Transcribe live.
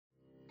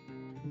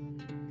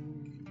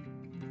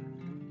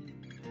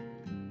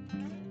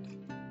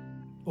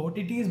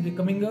OTT is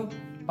becoming a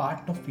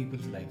part of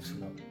people's lives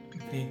now.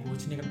 నేను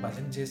కూర్చుని ఇక్కడ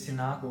భజన చేసి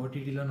నాకు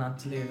ఓటీటీలో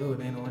నచ్చలేదు,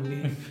 నేను ఓన్లీ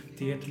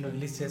థియేటర్లో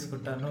రిలీజ్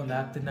చేసుకుంటాను,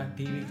 లేకపోతే నాకు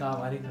టీవీ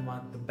కావాలి మా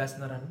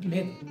దుబ్బేస్తున్నారు అంటే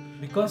లేదు.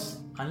 Because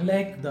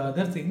unlike the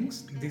other things,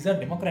 these are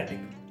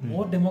democratic,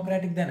 more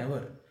democratic then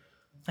ever.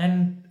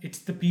 And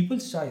it's the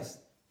peoples choice.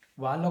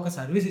 వాళ్ళు ఒక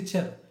సర్వీస్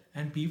ఇచ్చారు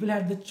and people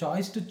had the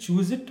choice to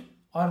choose it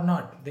or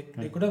not.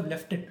 They could have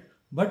left it,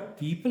 but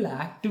people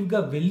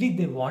యాక్టివ్గా వెళ్ళి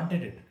they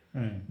wanted it.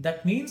 That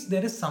means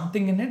there is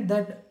something in it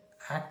that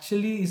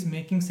actually is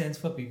making sense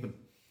for people,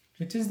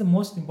 which is the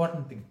most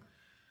important thing.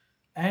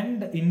 And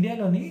India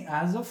loni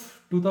as of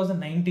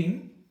 2019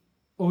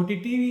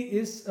 OTT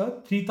is a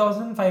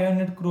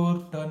 3,500 crore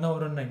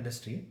turnover in the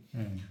industry.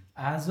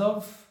 As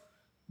of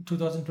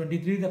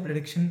 2023 the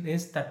prediction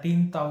is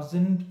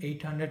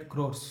 13,800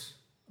 crores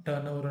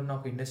turnover in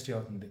of industry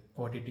avutundi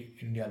OTT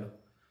India lo,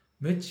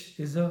 which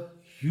is a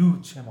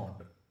huge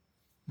amount.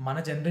 మన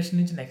generation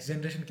నుంచి next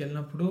జనరేషన్కి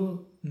వెళ్ళినప్పుడు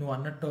నువ్వు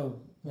అన్నట్టు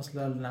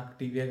ముసలి నాకు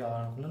TV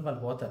కావాలనుకున్నాను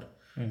వాళ్ళు పోతారు.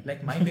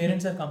 Like my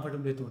parents are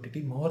comfortable with OTT,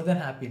 more than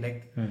happy.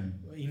 Like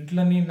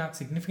ఇంట్లోని నాకు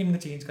సిగ్నిఫికెంట్గా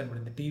చేంజ్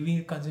కనబడింది. టీవీ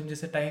కన్స్యూమ్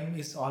చేసే time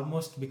is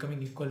almost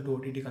becoming equal to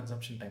OTT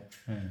consumption time.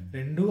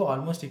 రెండు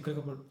ఆల్మోస్ట్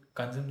ఈక్వల్గా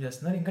కన్స్యూమ్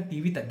చేస్తున్నారు. ఇంకా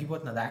టీవీ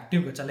తగ్గిపోతున్నది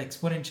యాక్టివ్గా, చాలా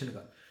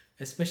ఎక్స్పోనెన్షియల్గా.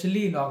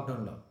 ఎస్పెషల్లీ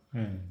లాక్డౌన్లో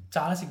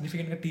చాలా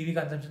సిగ్నిఫికెంట్గా టీవీ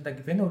కన్సంప్షన్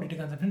తగ్గిపోయింది, ఓటీటీ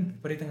కన్సంప్షన్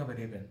విపరీతంగా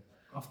పెరిగిపోయింది.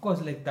 Of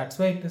course like that's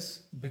why it is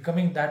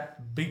becoming that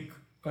big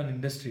an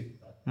industry.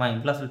 మా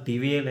ఇంట్లో అసలు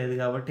టీవీయే లేదు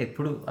కాబట్టి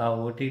ఎప్పుడు ఆ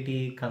ఓటీటీ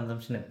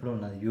కన్సంప్షన్ ఎప్పుడు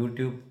ఉన్నది.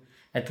 యూట్యూబ్,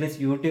 అట్లీస్ట్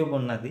యూట్యూబ్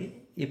ఉన్నది.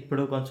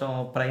 ఇప్పుడు కొంచెం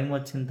ప్రైమ్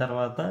వచ్చిన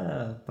తర్వాత,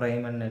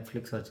 ప్రైమ్ అండ్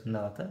నెట్ఫ్లిక్స్ వచ్చిన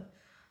తర్వాత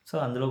సో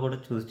అందులో కూడా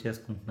చూస్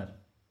చేసుకుంటున్నారు.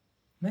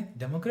 Like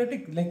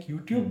democratic, like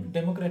YouTube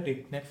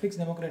democratic, Netflix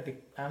democratic,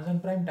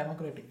 Amazon Prime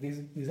democratic.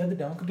 These are the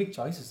democratic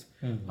choices.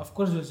 Of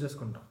course choose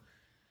చేసుకుంటాం.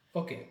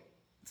 ఓకే,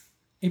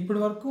 ఇప్పటి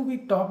వరకు we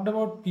talked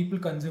about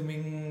people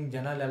consuming,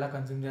 జనాలు ఎలా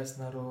కన్జ్యూమ్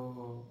చేస్తున్నారు,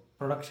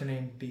 ప్రొడక్షన్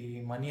ఏంటి,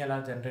 మనీ ఎలా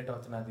జనరేట్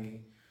అవుతున్నది.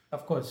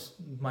 అఫ్ కోర్స్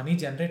మనీ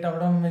జనరేట్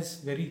అవ్వడం ఇస్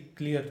వెరీ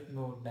క్లియర్.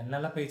 నువ్వు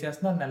నెల పే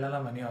చేస్తున్నావు, నెల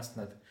మనీ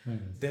వస్తున్నది.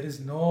 There is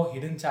no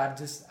hidden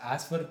charges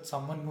as for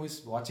someone who is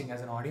watching.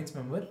 As an audience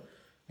member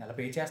నెల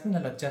పే చేస్తున్నా,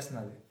 నెల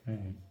వచ్చేస్తున్నది.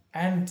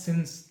 అండ్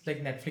సిన్స్ లైక్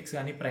నెట్ఫ్లిక్స్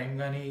కానీ ప్రైమ్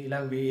కానీ ఇలా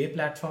ఏ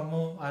platform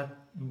are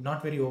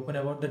not very open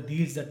about the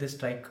deals that they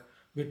strike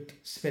with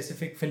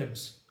specific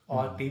films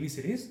or TV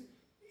series.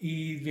 ఈ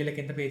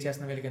వీళ్ళకి ఎంత పే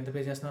చేస్తున్నా, వీళ్ళకి ఎంత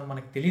పే చేస్తున్నా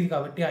మనకి తెలియదు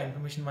కాబట్టి ఆ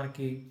ఇన్ఫర్మేషన్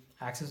మనకి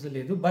యాక్సెస్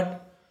లేదు. బట్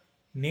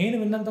నేను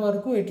విన్నంత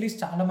వరకు అట్లీస్ట్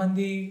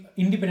చాలామంది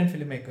independent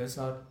film makers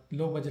or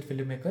low budget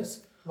film makers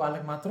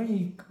వాళ్ళకి మాత్రం ఈ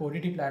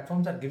OTT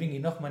platforms are giving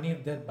enough money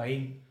if they are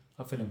buying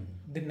a film.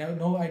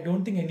 I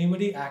don't think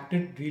anybody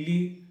acted really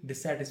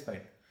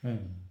dissatisfied.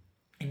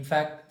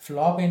 In fact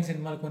flop అయిన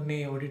సినిమాలు కొన్ని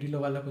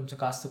ఓటీటీలో వల్ల కొంచెం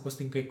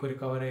కాస్త ఇంకా ఎక్కువ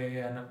రికవర్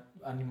అయ్యే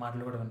అన్ని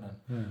మాటలు కూడా విన్నాను,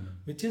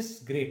 which is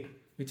great,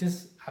 which is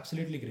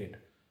absolutely great.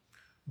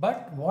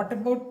 But what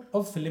about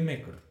a film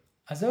maker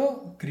as a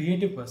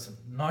creative person,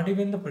 not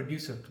even the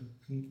producer,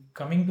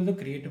 coming to the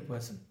creative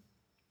person,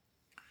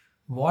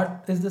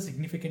 what is the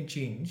significant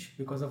change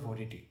because of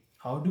OTT?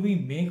 How do we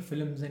make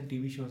films and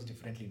TV shows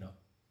differently now?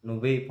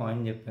 నువ్వే ఈ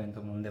point చెప్పావు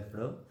ఇంత ముందు.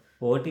 ఎప్పుడు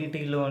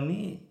ఓటీటీలోని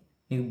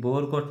నీకు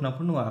bore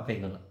కొట్టినప్పుడు నువ్వు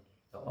ఆపేయగలవు,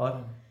 are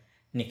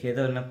నీకు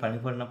ఏదో పని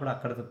పడినప్పుడు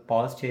అక్కడ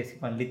పాజ్ చేసి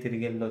మళ్ళీ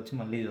తిరిగి వెళ్ళొచ్చి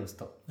మళ్ళీ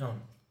చూస్తావు.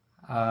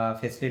 ఆ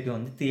ఫెసిలిటీ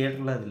ఉంది,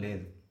 థియేటర్లో అది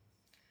లేదు.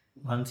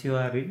 వన్స్ యూ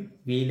ఆర్ ఇన్,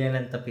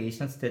 వీలైనంత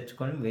పేషెన్స్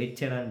తెచ్చుకొని వెయిట్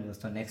చేయడానికి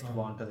చూస్తాం, నెక్స్ట్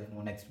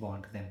బాగుంటుందేమో, నెక్స్ట్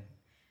బాగుంటుందేమో.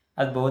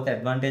 అది బోత్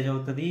అడ్వాంటేజ్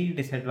అవుతుంది,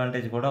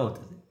 డిసడ్వాంటేజ్ కూడా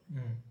అవుతుంది.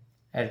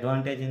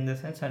 అడ్వాంటేజ్ ఇన్ ద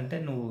సెన్స్ అంటే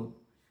నువ్వు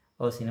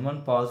ఓ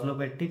సినిమాని పాజ్లో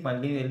పెట్టి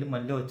మళ్ళీ వెళ్ళి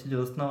మళ్ళీ వచ్చి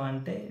చూస్తున్నావు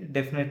అంటే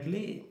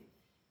డెఫినెట్లీ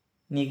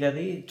నీకు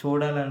అది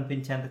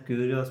చూడాలనిపించేంత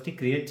క్యూరియాసిటీ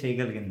క్రియేట్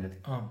చేయగలిగింది అది.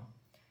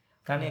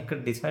 కానీ ఇక్కడ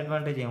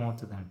డిసడ్వాంటేజ్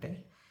ఏమవుతుందంటే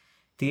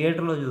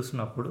థియేటర్లో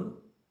చూసినప్పుడు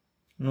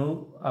నువ్వు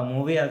ఆ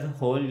మూవీ యాజ్ అ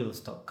హోల్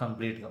చూస్తావు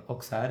కంప్లీట్గా.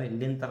 ఒకసారి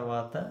వెళ్ళిన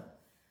తర్వాత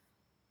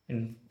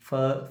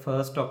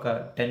ఫస్ట్ ఒక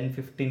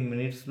 10-15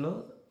 మినిట్స్లో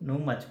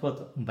నువ్వు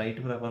మర్చిపోతావు, బయట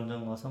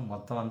ప్రపంచం కోసం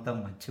మొత్తం అంతా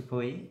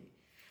మర్చిపోయి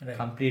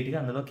కంప్లీట్గా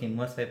అందులోకి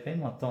ఇమ్మర్స్ అయిపోయి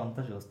మొత్తం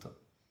అంతా చూస్తావు.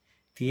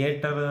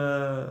 థియేటర్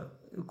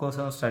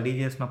కోసం స్టడీ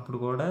చేసినప్పుడు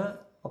కూడా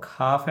ఒక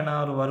హాఫ్ అన్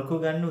అవర్ వరకు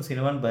కానీ నువ్వు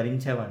సినిమాని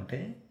భరించావంటే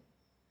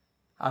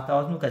ఆ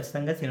తర్వాత నువ్వు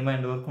ఖచ్చితంగా సినిమా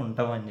ఎండ్ వరకు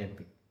ఉంటావు అని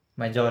చెప్పి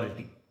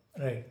మెజారిటీ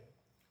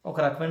ఒక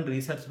రకమైన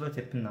రీసెర్చ్లో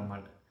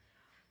చెప్పిందన్నమాట.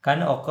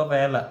 కానీ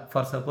ఒకవేళ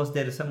for suppose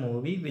there is a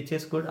movie which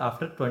is good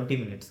after 20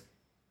 minutes,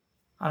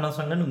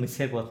 అనవసరంగా నువ్వు మిస్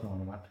అయిపోతున్నావు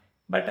అనమాట.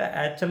 బట్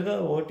యాక్చువల్గా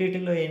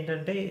ఓటీటీలో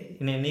ఏంటంటే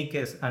ఇన్ ఎనీ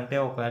కేస్ అంటే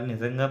ఒకవేళ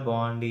నిజంగా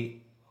బాగుండి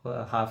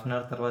హాఫ్ అన్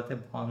అవర్ తర్వాతే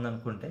బాగుంది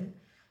అనుకుంటే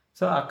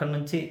సో అక్కడ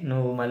నుంచి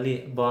నువ్వు మళ్ళీ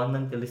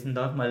బాగుందని తెలిసిన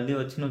తర్వాత మళ్ళీ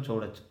వచ్చి నువ్వు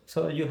చూడొచ్చు. So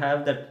you have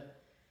that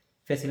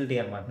facility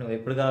అనమాట. నువ్వు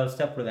ఎప్పుడు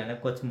కావస్తే అప్పుడు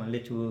వెనక్కి వచ్చి మళ్ళీ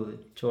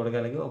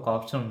చూడగలిగే ఒక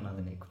ఆప్షన్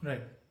ఉన్నది నీకు.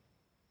 Right.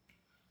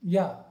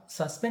 Yeah,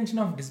 suspension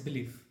of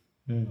disbelief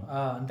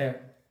అంటే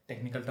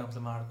టెక్నికల్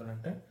టర్మ్స్లో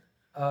మాట్లాడుకోవాలంటే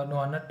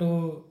నువ్వు అన్నట్టు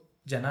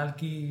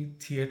జనాలకి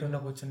థియేటర్లో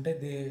కూర్చుంటే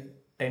దే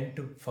టెన్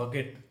టు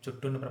ఫర్గెట్,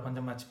 చుట్టూ ఉన్న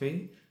ప్రపంచం మర్చిపోయి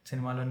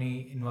సినిమాలోని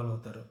ఇన్వాల్వ్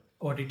అవుతారు.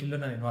 ఓటీటీలో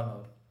నన్ను ఇన్వాల్వ్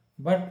అవ్వరు.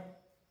 బట్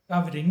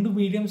అవి రెండు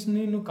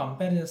మీడియంస్ని నువ్వు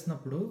కంపేర్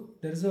చేసినప్పుడు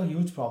there is a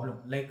huge problem.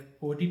 Like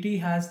OTT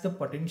has the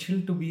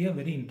potential to be a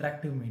very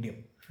interactive medium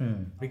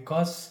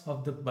because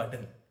of the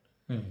button.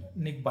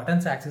 నీకు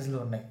బటన్స్ యాక్సెస్లో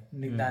ఉన్నాయి,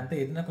 నీకు దాంతో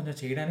ఏదైనా కొంచెం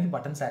చేయడానికి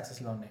బటన్స్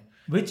యాక్సెస్లో ఉన్నాయి,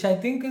 which I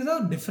think is a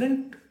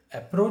different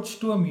approach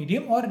to a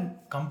medium or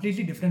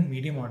completely different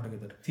medium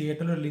altogether.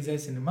 థియేటర్లో రిలీజ్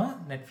అయ్యే సినిమా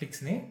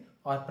నెట్ఫ్లిక్స్ని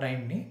ఆర్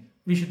ప్రైమ్ని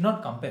we should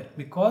not compare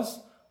because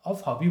of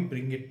how you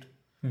bring it,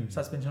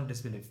 suspension of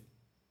disbelief.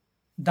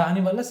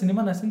 దానివల్ల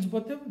cinema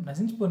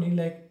నశించిపోయి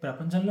like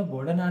ప్రపంచంలో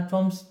golden art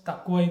forms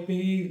తక్కువ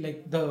అయిపోయి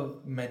like the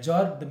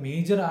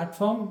major art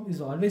form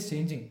is always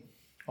changing.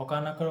 ఒక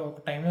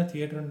టైంలో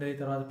థియేటర్ ఉండేవి,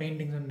 తర్వాత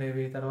పెయింటింగ్స్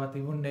ఉండేవి, తర్వాత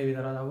ఇవి ఉండేవి,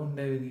 తర్వాత అవి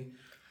ఉండేవి.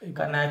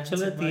 కానీ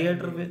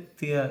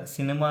యాక్చువల్గా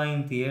సినిమా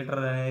ఇన్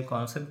థియేటర్ అనే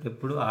కాన్సెప్ట్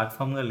ఎప్పుడు ఆర్ట్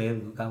ఫామ్గా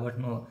లేదు కాబట్టి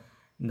నువ్వు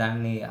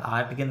దాన్ని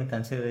ఆర్ట్ కింద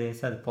కన్సిడర్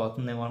చేసి అది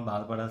పోతుందేమో అని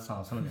బాధపడాల్సిన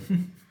అవసరం లేదు.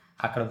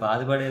 అక్కడ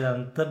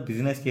బాధపడేదంతా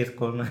బిజినెస్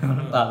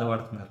చేసుకోవడం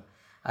బాధపడుతున్నారు,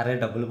 అరే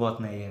డబ్బులు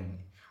పోతున్నాయి అని.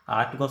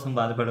 ఆర్ట్ కోసం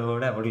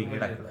బాధపడేవాడు ఎవడు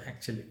లేడు అక్కడ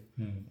యాక్చువల్లీ.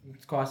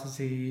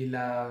 స్కాసెసీ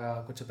ఇలా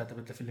కొంచెం పెద్ద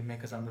పెద్ద ఫిల్మ్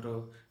మేకర్స్ అందరూ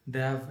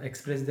they have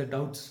express the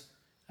doubts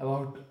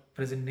about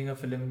presenting a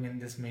film in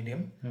this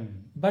medium.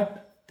 But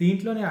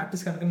దీంట్లోనే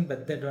ఆర్టిస్ట్ కనుక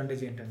పెద్ద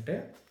అడ్వాంటేజ్ ఏంటంటే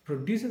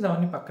ప్రొడ్యూసర్స్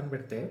అవన్నీ పక్కన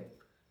పెడితే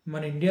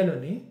మన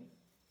ఇండియాలోని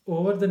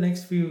over the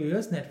next few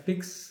years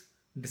Netflix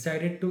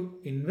decided to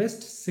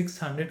invest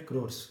 600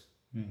 crores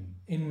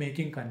in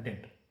making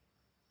content.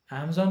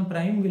 Amazon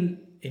Prime will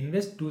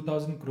invest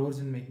 2,000 crores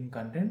in making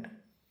content.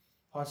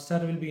 Hotstar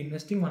will be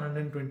investing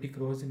 120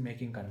 crores in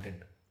making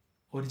content,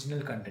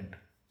 original content,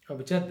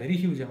 which are very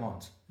huge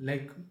amounts.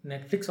 Like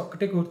Netflix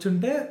ఒక్కటే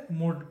కూర్చుంటే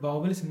 3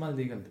 బాహుబలి సినిమాలు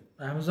తీయగలదు,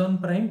 Amazon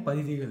Prime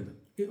 10 తీయగలదు.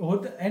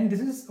 And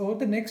this is over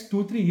the next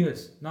 2-3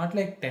 years, not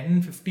like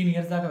 10-15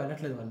 years దాకా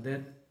వెళ్ళట్లేదు వాళ్ళు.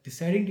 They're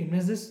deciding to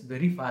invest this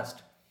very fast,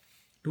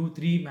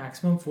 2-3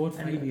 maximum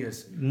 4-5 years.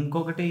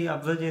 ఇంకొకటి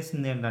observe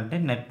చేసింది ఏంటంటే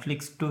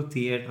Netflix to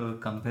theatre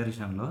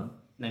కంపారిజన్లో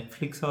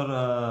నెట్ఫ్లిక్స్ ఆర్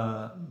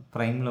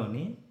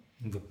ప్రైమ్లోని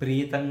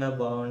విపరీతంగా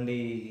బాగుండి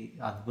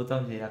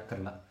అద్భుతం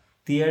చేయక్కర్లా,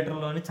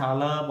 థియేటర్లోని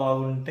చాలా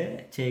బాగుంటే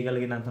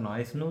చేయగలిగినంత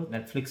నాయిస్ను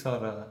నెట్ఫ్లిక్స్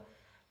ఆర్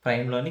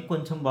ప్రైమ్లోని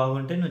కొంచెం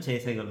బాగుంటే నువ్వు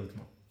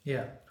చేసేయగలుగుతున్నావు.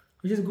 Yeah,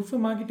 which is good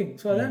for marketing.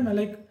 So అదే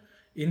లైక్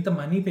ఇంత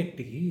మనీ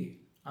పెట్టి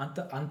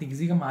అంత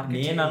ఈజీగా మార్కెట్.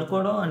 నేను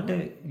అనుకోవడం అంటే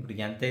ఇప్పుడు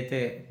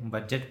ఎంతైతే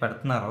బడ్జెట్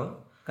పెడుతున్నారో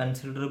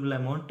కన్సిడరబుల్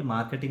అమౌంట్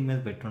మార్కెటింగ్ మీద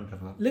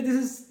పెట్టుంటారు. Like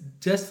this is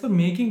just for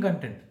making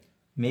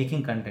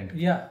content.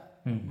 Yeah,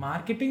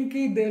 marketing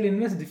కి they will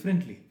invest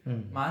differently.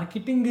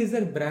 Marketing is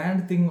their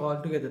brand thing all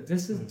together.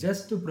 This is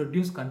just to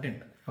produce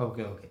content.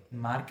 Okay.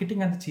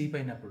 Marketing అంత cheap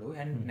అయినప్పుడు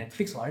and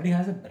Netflix already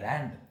has a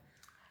brand.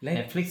 Like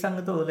Netflix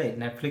సంగతి వదిలే,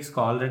 నెట్ఫ్లిక్స్కి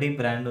already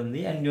brand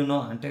ఉంది and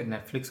అంటే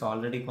Netflix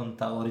already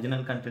కొంత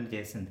original content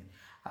చేసింది.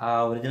 ఆ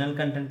ఒరిజినల్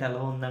కంటెంట్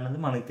ఎలా ఉందన్నది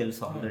మనకు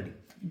తెలుసు ఆల్రెడీ.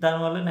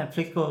 దానివల్ల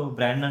నెట్ఫ్లిక్స్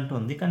బ్రాండ్ అంటూ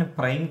ఉంది. కానీ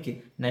ప్రైమ్కి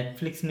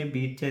నెట్ఫ్లిక్స్ని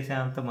బీట్ చేసే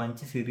అంత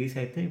మంచి సిరీస్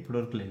అయితే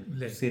ఇప్పటివరకు లేదు.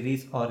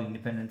 Series or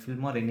independent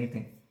film or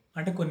anything.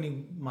 అంటే కొన్ని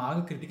బాగా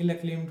క్రిటికల్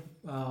అక్లెయిమ్డ్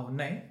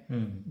ఉన్నాయి.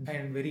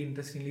 And very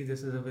interestingly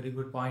this is a very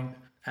good point.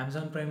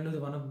 Amazon Prime లో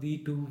one of the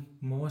 2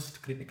 most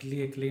critically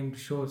acclaimed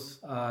shows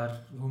are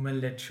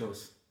women-led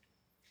shows.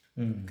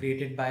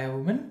 Created by a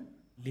woman,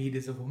 lead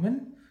is a woman,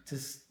 which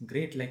is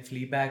great. Like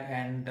Fleabag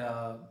and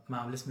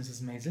Marvelous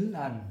Mrs. Maisel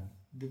are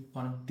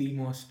one of the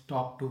most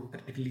top 2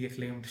 critically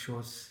acclaimed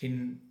shows in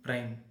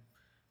Prime,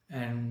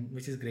 and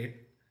which is great.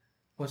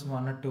 Was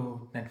honored to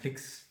Netflix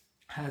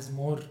has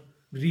more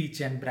reach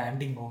and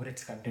branding over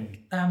its content.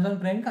 Amazon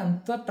Prime కి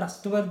అంత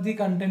trust worthy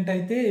content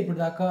అయితే ఇప్పుడు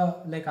దాకా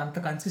like అంత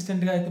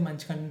కన్సిస్టెంట్గా అయితే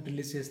మంచి content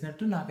release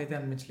చేసినట్టు నాకైతే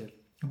అనిపించలేదు.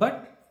 బట్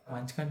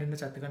మంచి కంటెంట్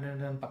చెత్త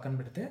కంటెంట్ అని పక్కన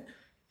పెడితే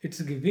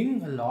it's giving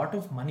a lot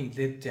of money.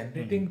 They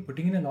generating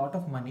putting in a lot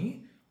of money.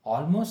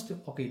 Almost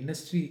ఒక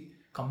industry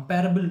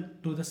comparable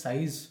to the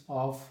size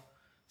of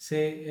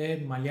say A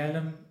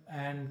Malayalam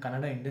and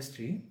Kannada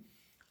industry,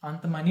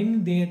 అంత మనీని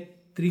they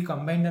 3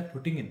 combined are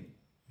putting in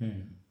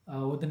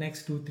over the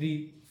next 2-3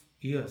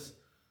 years.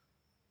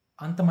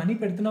 అంత money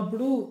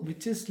పెడుతున్నప్పుడు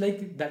which is like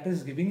that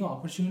is giving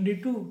opportunity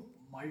to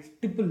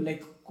multiple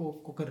like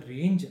ఒక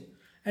range.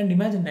 And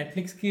imagine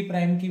నెట్ఫ్లిక్స్కి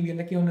ప్రైమ్కి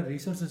వీళ్ళకి ఉన్న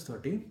resources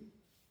తోటి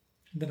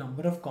the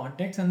number of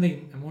contacts and the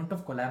amount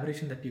of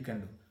collaboration that you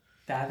can do.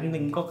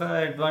 ఇంకొక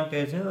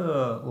advantage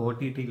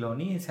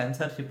ఓటీటీలోని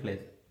censorship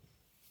లేదు.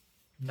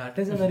 That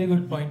is a very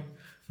good point,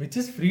 which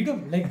is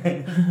freedom. Like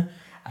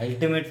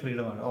ultimate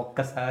freedom అండి.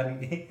 ఒక్కసారి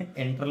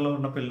ఇంటర్లో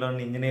ఉన్న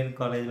పిల్లోని ఇంజనీరింగ్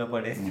కాలేజ్లో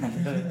పడేసి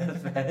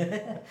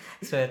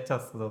స్వేచ్ఛ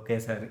వస్తుంది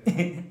ఒకేసారి.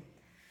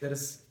 There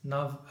is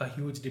now a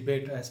huge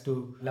debate as to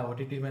ఇలా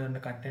ఓటీటీ మీద ఉన్న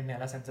కంటెంట్ని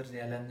ఎలా సెన్సర్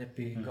చేయాలని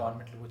చెప్పి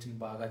గవర్నమెంట్లు కూర్చొని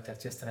బాగా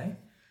చర్చిస్తున్నాయి.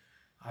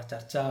 ఆ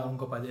చర్చ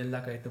ఇంకో 10 ఏళ్ళ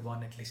దాకా అయితే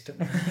బాగుంది అట్లీస్ట్.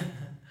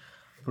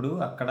 ఇప్పుడు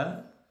అక్కడ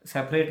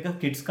సెపరేట్గా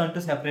కిడ్స్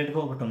కంటూ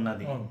సెపరేట్గా ఒకటి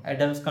ఉన్నది,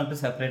 అడల్ట్స్ కంటూ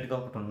సెపరేట్గా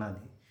ఒకటి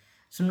ఉన్నది.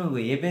 సో నువ్వు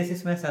ఏ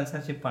బేసిస్ మీద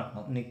సెన్సర్షిప్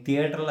అంటున్నావు? నీకు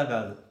థియేటర్లో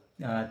కాదు,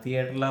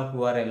 థియేటర్లో హూ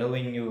ఆర్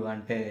అలోవింగ్ యూ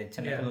అంటే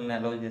చిన్నపిల్లల్ని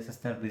అలౌ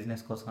చేసేస్తారు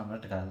బిజినెస్ కోసం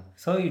అన్నట్టు కాదు.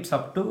 So it's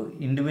up to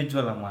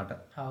individual అన్నమాట.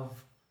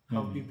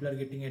 How people are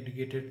getting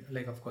educated,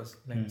 like of course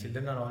like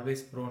children are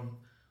always prone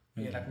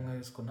ఏ రకంగా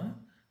తీసుకున్నా,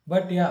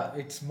 but yeah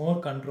it's more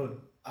control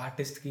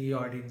ఆర్టిస్ట్కి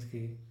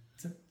ఆడియన్స్కి.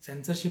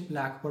 సెన్సర్షిప్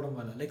లేకపోవడం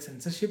వల్ల, లైక్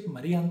సెన్సర్షిప్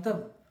మరీ అంత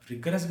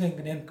రిగరస్ గా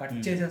ఇంకా నేను కట్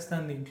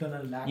చేసేస్తాను ఇంట్లో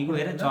నీకు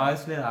వేరే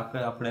చాయిస్ లేదు.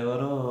 అప్పుడు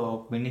ఎవరో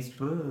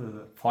మినిస్టర్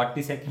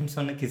 40 seconds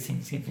ఉన్న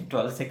కిస్సింగ్ సీన్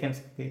 12 seconds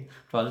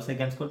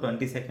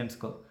 20 seconds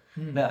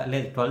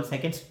లేదు 12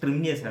 seconds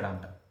ట్రిమ్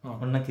చేశాడంట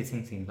ఉన్న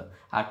కిస్సింగ్ సీన్ లో.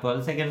 ఆ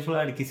 12 seconds లో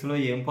ఆడి కిస్లో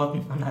ఏం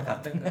పోతుందో నాకు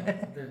అర్థం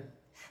కాదు.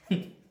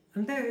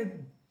 అంటే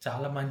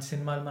చాలా మంచి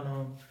సినిమాలు మనం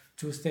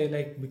చూస్తే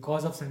like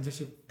because of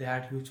censorship they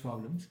had huge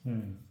problems.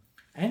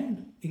 And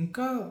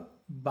ఇంకా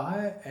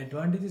బాగా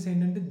అడ్వాంటేజెస్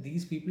ఏంటంటే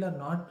these people are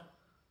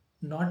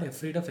not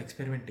afraid of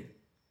experimenting.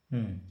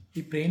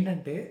 ఇప్పుడు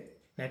ఏంటంటే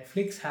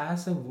Netflix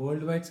has a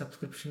world wide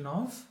subscription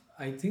of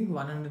I think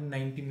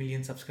 190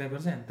 million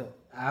subscribers ఎంతో.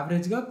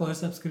 యావరేజ్గా per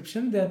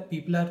subscription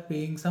people are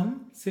paying some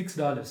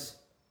 $6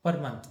 per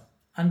month.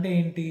 అంటే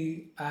ఏంటి,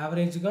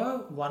 యావరేజ్గా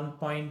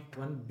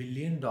 $1.1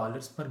 billion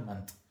per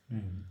month.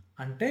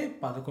 అంటే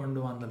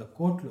 1,100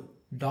 కోట్లు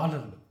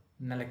డాలర్లు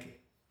నెలకి.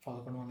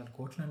 1,100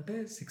 కోట్లు అంటే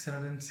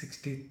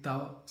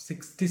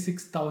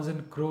 66,000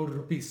 crore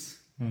rupees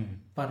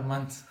పర్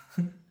మంత్.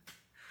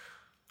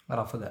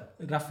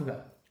 రఫ్గా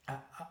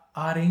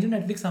ఆ రేంజ్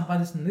నెట్ఫ్లిక్స్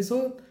సంపాదిస్తుంది. సో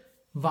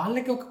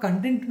వాళ్ళకి ఒక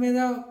కంటెంట్ మీద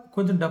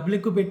కొంచెం డబ్బులు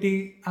ఎక్కువ పెట్టి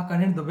ఆ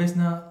కంటెంట్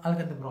దొబ్బేసిన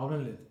వాళ్ళకి అంత ప్రాబ్లం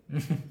లేదు.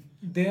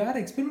 They are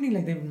experimenting.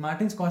 Like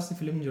Martin Scorsese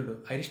film చూడు,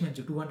 ఐరిష్ మ్యాన్,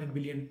 $200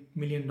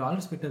 million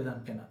పెట్టారు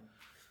దానిపైన,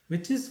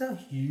 which is a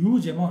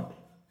huge amount.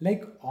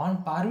 Like on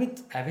par with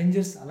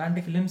Avengers అలాంటి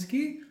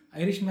ఫిల్మ్స్కి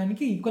ఐరిష్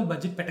మ్యాన్కి ఈక్వల్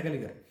బడ్జెట్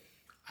పెట్టగలిగారు.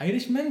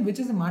 Irishman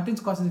which is Martin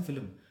Scorsese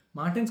film.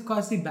 Martin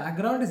Scorsese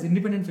background is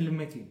independent film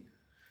making.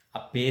 ఆ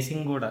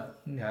pacing కూడా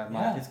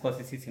మార్టిన్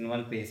స్కార్సెసీ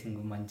సినిమాల పేసింగ్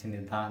మంచి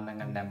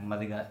నిదానంగా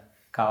నెమ్మదిగా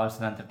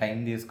కావాల్సినంత టైం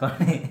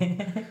తీసుకొని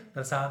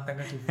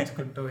ప్రశాంతంగా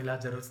చూపించుకుంటూ ఇలా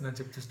జరుగుతుందని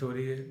చెప్తూ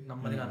స్టోరీ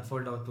నెమ్మదిగా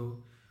అన్ఫోల్డ్ అవుతూ.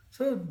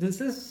 So this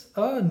is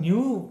a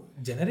new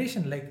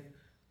generation. Like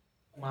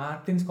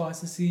Martin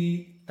Scorsese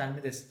దాని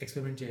మీద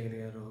ఎక్స్పెరిమెంట్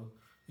చేయగలిగారు.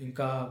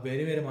 ఇంకా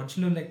వేరే వేరే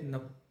మనుషులు like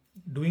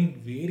doing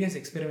various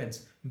experiments.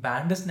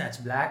 Bandersnatch,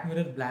 Black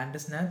Mirror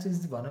Bandersnatch is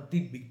one of the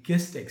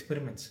biggest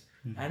experiments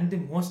and the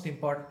most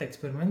important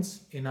experiments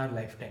in our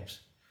life times.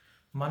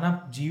 మన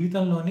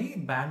జీవితంలోని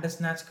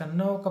Bandersnatch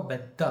కన్నా ఒక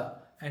పెద్ద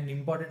అండ్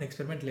ఇంపార్టెంట్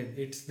ఎక్స్పెరిమెంట్ లేదు.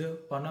 It's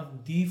one of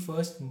the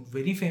first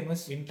very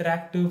famous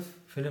interactive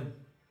film.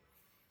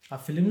 ఆ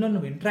ఫిలింలో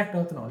నువ్వు interact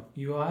అవుతున్నావు,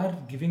 you are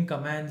giving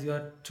commands, you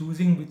are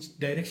choosing which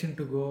direction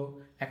to go,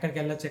 ఎక్కడికి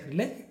వెళ్ళొచ్చు ఎక్కడ,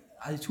 లైక్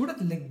అది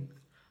చూడదు. లైక్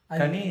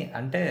కానీ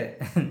అంటే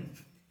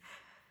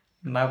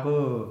నాకు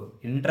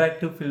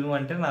ఇంటరాక్టివ్ ఫిల్మ్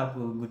అంటే నాకు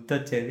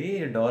గుర్తొచ్చేది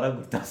డోరా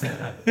గుర్తొస్తుంది.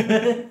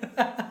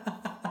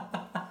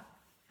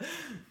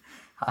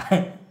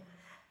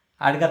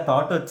 ఆడికి ఆ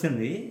థాట్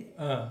వచ్చింది,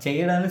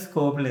 చేయడానికి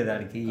స్కోప్ లేదు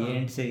ఆడికి,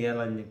 ఏంటి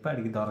చెయ్యాలని చెప్పి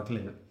ఆడికి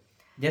దొరకలేదు.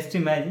 జస్ట్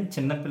ఇమాజిన్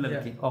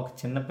చిన్నపిల్లలకి, ఒక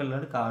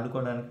చిన్నపిల్లడికి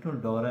ఆడుకోవడానికి నువ్వు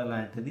డోరా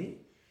లాంటిది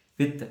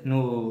విత్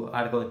నువ్వు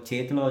ఆడికి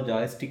చేతిలో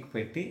జాయ్స్టిక్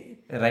పెట్టి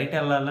రైట్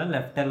వెళ్ళాలా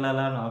లెఫ్ట్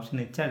వెళ్ళాలా అని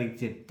ఆప్షన్ ఇచ్చి ఆడికి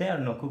చెప్తే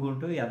ఆడు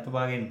నొక్కుంటూ ఎంత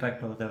బాగా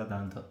ఇంటరాక్ట్ అవుతాడో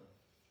దాంతో.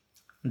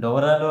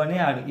 డోరాలోని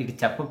ఇటు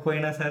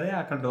చెప్పకపోయినా సరే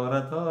అక్కడ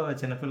డోరాతో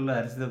చిన్నపిల్లలు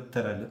అరిసి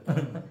దొప్పుతారు వాళ్ళు.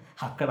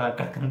 అక్కడ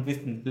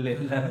కనిపిస్తుంది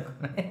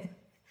అనుకునే.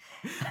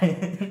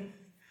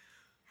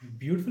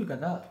 బ్యూటిఫుల్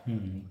కదా.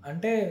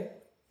 అంటే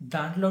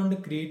దాంట్లో ఉండే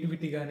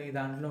క్రియేటివిటీ కానీ,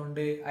 దాంట్లో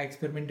ఉండే ఆ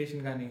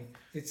ఎక్స్పెరిమెంటేషన్ కానీ,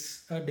 it's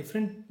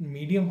different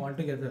medium all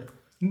together.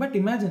 But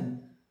imagine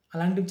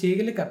అలాంటివి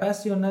చేయగలిగే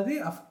కెపాసిటీ ఉన్నది.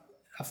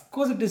 Of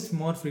course it is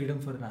more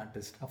freedom for an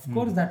artist. Of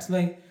course that's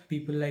why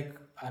people like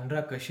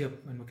Anurag Kashyap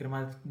and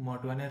Vikramaditya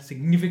Motwani are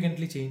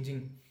significantly changing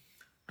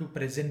to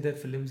present their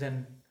films and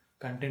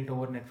content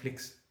over Netflix.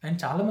 And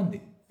చాలామంది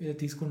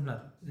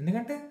తీసుకుంటున్నారు.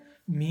 ఎందుకంటే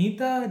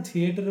మిగతా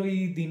theatre ఈ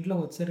దీంట్లో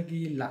వచ్చేసరికి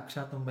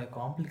 190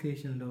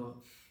 కాంప్లికేషన్లు,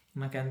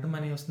 నాకు ఎంత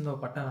money వస్తుందో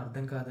పట్టాను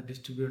అర్థం కాదు.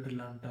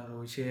 డిస్ట్రిబ్యూటర్లు అంటారు,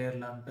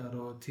 షేర్లు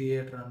అంటారు,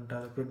 థియేటర్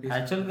అంటారు, ప్రొడ్యూసర్.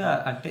 యాక్చువల్గా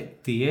అంటే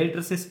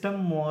థియేటర్ సిస్టమ్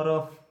మోర్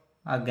ఆఫ్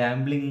ఆ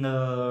గ్యాంబ్లింగ్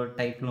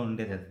టైప్లో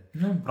ఉండేది. అది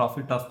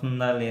ప్రాఫిట్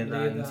వస్తుందా లేదా,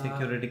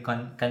 ఇన్సెక్యూరిటీ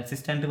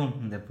కన్సిస్టెంట్గా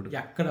ఉంటుంది. ఎప్పుడు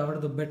ఎక్కడ ఎవడ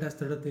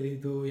దుబ్బెట్టేస్తాడో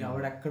తెలియదు,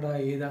 ఎవడెక్కడ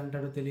ఏది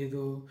అంటాడో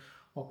తెలియదు.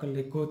 ఒకళ్ళు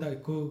ఎక్కువ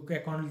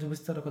అకౌంట్లు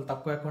చూపిస్తారు, ఒకళ్ళు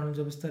తక్కువ అకౌంట్లు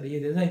చూపిస్తారు,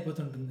 ఏదేదో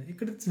అయిపోతుంటుంది.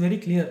 ఇక్కడ ఇట్స్ వెరీ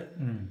క్లియర్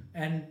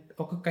అండ్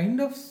ఒక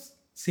కైండ్ ఆఫ్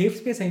సేఫ్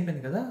స్పేస్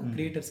అయిపోయింది కదా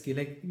క్రియేటర్స్కి.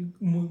 లైక్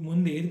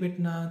ముందు ఏది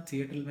పెట్టినా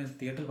థియేటర్లు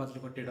బదులు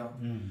కొట్టడం.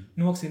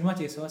 నువ్వు ఒక సినిమా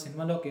చేసావు, ఆ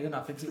సినిమాలో ఒక ఏదో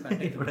అఫెన్సివ్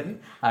కంటెంట్ ఉంటుంది,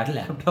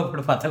 ల్యాప్టాప్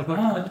బదులు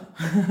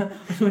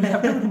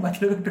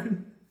కొట్టుకుంటు.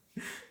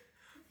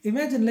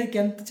 ఇమాజిన్ లైక్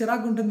ఎంత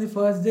చిరాకు ఉంటుంది.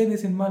 ఫస్ట్ డే నీ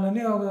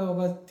సినిమాలోని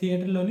ఒక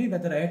థియేటర్లోని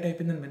పెద్ద రైట్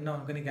అయిపోయిందని విన్నావు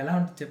అనుకో, నీకు ఎలా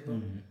ఉంటుంది చెప్పు.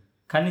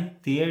 కానీ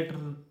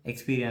థియేటర్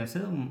ఎక్స్పీరియన్స్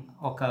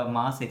ఒక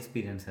మాస్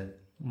ఎక్స్పీరియన్స్. అది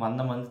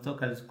 100 మందితో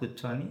కలిసి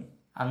కూర్చొని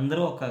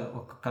అందరూ ఒక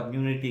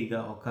కమ్యూనిటీగా,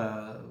 ఒక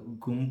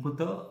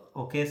గుంపుతో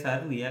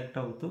ఒకేసారి రియాక్ట్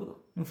అవుతూ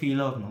నువ్వు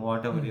ఫీల్ అవుతున్నావు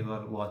what ever you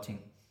are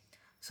watching.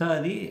 So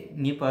అది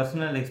నీ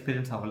పర్సనల్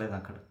ఎక్స్పీరియన్స్ అవ్వలేదు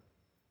అక్కడ,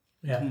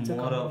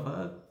 మోర్ ఆఫ్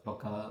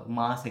ఒక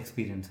మాస్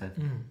ఎక్స్పీరియన్స్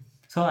అది.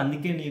 సో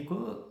అందుకే నీకు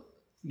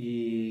ఈ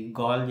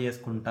గాల్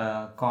చేసుకుంటా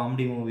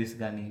కామెడీ మూవీస్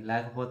కానీ,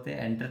 లేకపోతే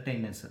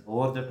entertainers,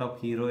 over the top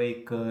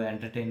heroic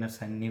entertainers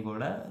అన్నీ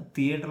కూడా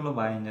థియేటర్లో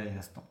బాగా ఎంజాయ్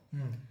చేస్తాం.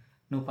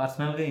 నువ్వు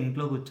పర్సనల్గా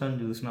ఇంట్లో కూర్చొని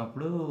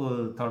చూసినప్పుడు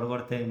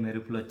తొడగొడితే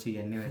మెరుపులు వచ్చి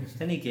ఇవన్నీ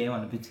వేస్తే నీకేం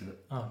అనిపించదు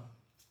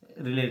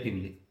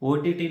relatively.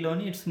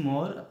 ఓటీటీలోని it's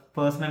more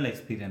personal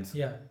experience.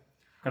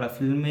 అక్కడ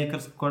ఫిల్మ్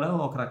మేకర్స్ కూడా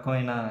ఒక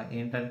రకమైన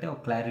ఏంటంటే ఒక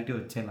clarity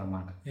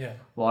వచ్చేదన్నమాట.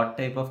 What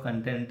type of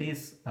content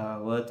is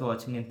worth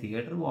watching in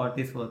theatre, what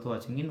is worth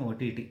watching in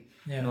OTT.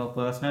 నువ్వు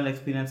పర్సనల్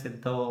ఎక్స్పీరియన్స్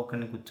ఇద్దావు,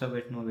 ఒకరిని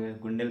కూర్చోబెట్టి నువ్వు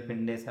గుండెలు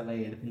పిండేసి అలా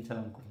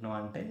ఏడిపించాలనుకుంటున్నావు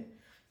అంటే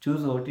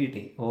చూస్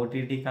ఓటీటీ.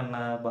 ఓటీటీ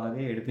కన్నా బాగా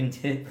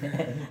ఏడిపించే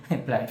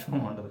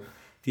ప్లాట్ఫామ్ ఉండదు.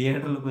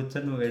 థియేటర్లో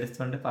కూర్చొని నువ్వు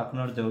ఏడుస్తుంటే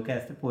పక్కన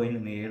జోకేస్తే పోయింది,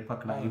 నీ ఏడుపు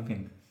అక్కడ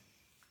ఆగిపోయింది.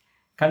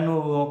 కానీ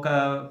నువ్వు ఒక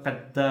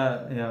పెద్ద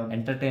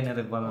ఎంటర్టైనర్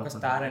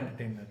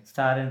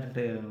స్టార్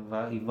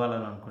ఎంటర్టైనర్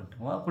ఇవ్వాలని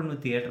అనుకుంటావు, అప్పుడు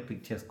నువ్వు థియేటర్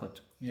పిక్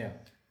చేసుకోవచ్చు.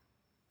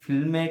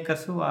 ఫిల్మ్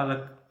మేకర్స్ వాళ్ళ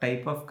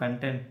టైప్ ఆఫ్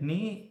కంటెంట్ని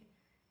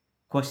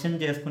క్వశ్చన్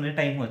చేసుకునే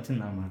టైం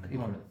వచ్చిందన్నమాట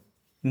ఇప్పుడు.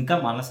 ఇంకా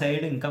మన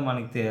సైడ్, ఇంకా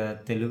మనకి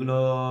తెలుగులో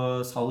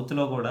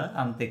సౌత్లో కూడా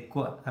అంత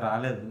ఎక్కువ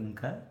రాలేదు.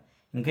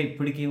 ఇంకా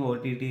ఇప్పటికీ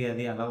ఓటీటీ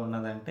అది ఎలా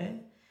ఉన్నదంటే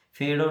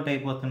ఫేడ్ అవుట్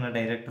అయిపోతున్న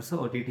డైరెక్టర్స్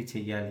ఓటీటీ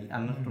చెయ్యాలి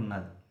అన్నట్టు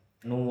ఉన్నది.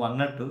 నువ్వు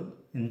అన్నట్టు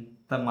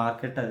ఇంత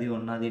మార్కెట్ అది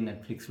ఉన్నది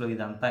నెట్ఫ్లిక్స్లో,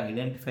 ఇదంతా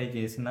ఐడెంటిఫై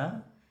చేసిన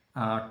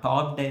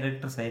టాప్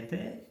డైరెక్టర్స్ అయితే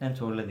నేను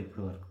చూడలేదు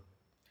ఇప్పుడు వరకు.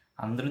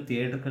 అందరూ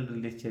థియేటర్కి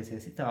రిలీజ్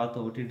చేసేసి తర్వాత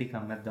ఓటీటీకి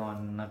అమ్మేద్దాం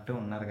అన్నట్టు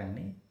ఉన్నారు.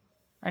 కానీ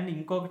అండ్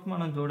ఇంకొకటి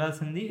మనం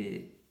చూడాల్సింది,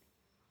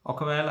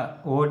 ఒకవేళ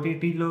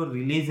ఓటీటీలో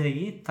రిలీజ్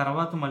అయ్యి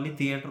తర్వాత మళ్ళీ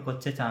థియేటర్కి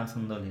వచ్చే ఛాన్స్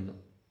ఉందో లేదో.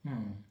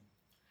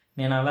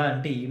 నేను అలా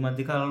అంటే ఈ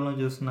మధ్యకాలంలో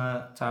చూసిన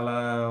చాలా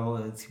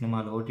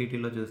సినిమాలు,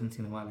 ఓటీటీలో చూసిన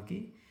సినిమాలకి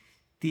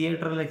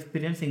థియేటర్లో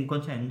ఎక్స్పీరియన్స్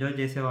ఇంకొంచెం ఎంజాయ్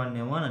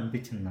చేసేవాడినేమో అని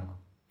అనిపించింది నాకు.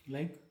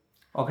 లైక్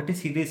ఒకటి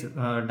సిరీస్,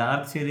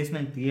 డార్క్ సిరీస్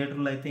నేను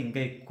థియేటర్లో అయితే ఇంకా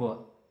ఎక్కువ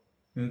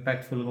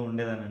ఇంపాక్ట్ఫుల్గా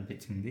ఉండేదని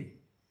అనిపించింది.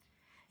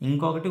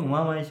 ఇంకొకటి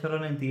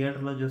ఉమామహేశ్వరరావు నేను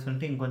థియేటర్లో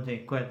చూస్తుంటే ఇంకొంచెం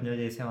ఎక్కువ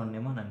ఎంజాయ్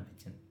చేసేవాడినేమో అని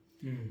అనిపించింది.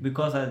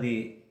 బికాస్ అది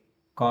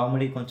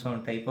కామెడీ, కొంచెం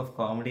టైప్ ఆఫ్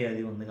కామెడీ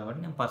అది ఉంది కాబట్టి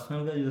నేను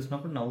పర్సనల్గా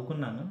చూసినప్పుడు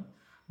నవ్వుకున్నాను.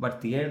 బట్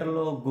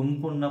థియేటర్లో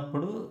గుంపు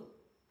ఉన్నప్పుడు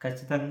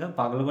ఖచ్చితంగా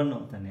పగలబడి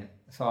నవ్వుతాను నేను.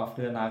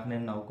 సాఫ్ట్గా నాకు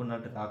నేను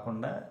నవ్వుకున్నట్టు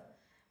కాకుండా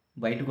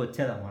బయటకు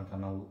వచ్చేదన్నమాట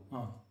నవ్వు.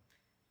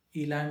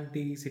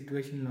 ఇలాంటి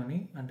సిచ్యువేషన్లోని,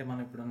 అంటే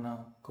మనం ఇప్పుడున్న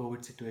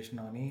కోవిడ్ సిచ్యువేషన్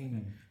అని,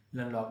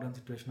 ఇలా లాక్డౌన్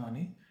సిచ్యువేషన్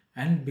అని,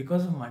 and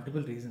because of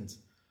multiple reasons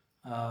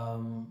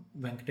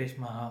Venkatesh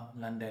మహా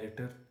లాంటి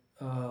డైరెక్టర్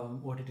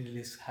ఓటీటీ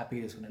రిలీజ్ హ్యాపీ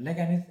చేసుకున్నారు. Like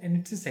and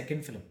it's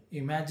second film.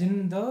 Imagine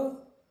the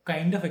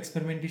kind of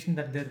experimentation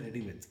that they are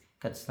ready with.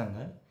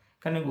 ఖచ్చితంగా.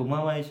 కానీ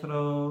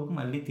ఉమామహేశ్వరరావు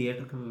మళ్ళీ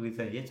థియేటర్కి రిలీజ్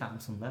అయ్యే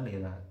ఛాన్స్ ఉందా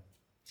లేదా?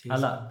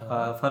 అలా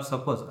ఫర్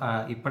సపోజ్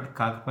ఇప్పటికి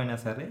కాకపోయినా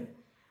సరే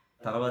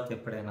తర్వాత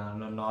ఎప్పుడైనా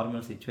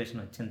నార్మల్ సిచ్యువేషన్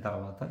వచ్చిన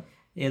తర్వాత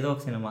ఏదో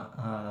ఒక సినిమా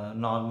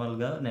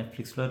నార్మల్గా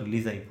నెట్ఫ్లిక్స్లో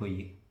రిలీజ్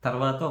అయిపోయి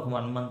తర్వాత ఒక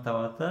 1 month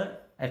తర్వాత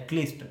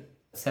అట్లీస్ట్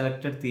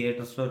సెలెక్టెడ్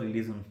థియేటర్స్లో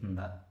రిలీజ్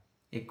ఉంటుందా?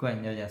 ఎక్కువ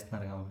ఎంజాయ్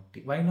చేస్తున్నారు కాబట్టి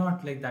why not?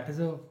 Like that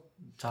is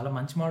చాలా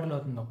మంచి మోడల్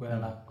అవుతుంది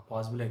ఒకవేళ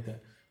పాసిబుల్ అయితే.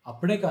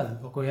 అప్పుడే కాదు,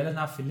 ఒకవేళ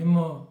నా ఫిలిం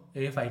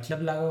ఫైట్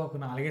క్లబ్ లాగా ఒక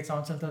 4-5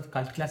 సంవత్సరాల తర్వాత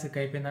కల్ట్ క్లాసిక్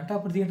అయిపోయిందంటే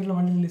అప్పుడు థియేటర్లో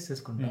మళ్ళీ రిలీజ్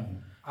చేసుకుంటాను.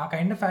 ఆ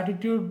కైండ్ ఆఫ్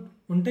యాటిట్యూడ్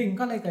ఉంటే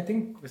ఇంకా లైక్ ఐ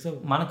థింక్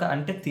మనకు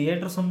అంటే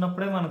థియేటర్స్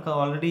ఉన్నప్పుడే మనకు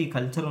ఆల్రెడీ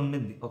కల్చర్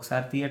ఉండింది.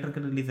 ఒకసారి థియేటర్కి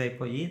రిలీజ్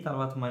అయిపోయి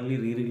తర్వాత మళ్ళీ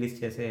రిలీజ్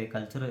చేసే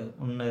కల్చర్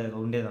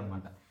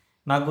ఉండేదన్నమాట.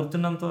 నాకు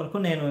గుర్తున్నంత వరకు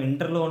నేను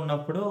ఇంటర్లో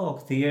ఉన్నప్పుడు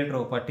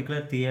ఒక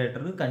పర్టికులర్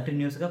థియేటర్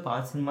కంటిన్యూస్గా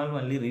పాత సినిమాలు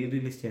మళ్ళీ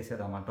రిలీజ్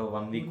చేసేదన్నమాట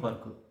 1 week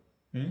వరకు.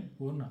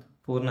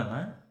 పూర్ణనా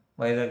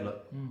వైజాగ్లో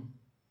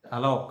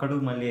అలా ఒక్కడు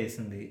మళ్ళీ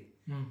వేసింది,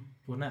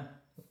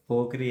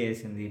 పోకిరి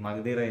వేసింది,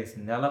 మగధీర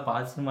వేసింది. అలా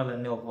పాత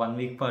సినిమాలన్నీ ఒక 1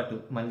 week పాటు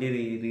మళ్ళీ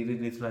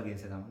రిలీజ్ లాగా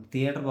వేసేదాం.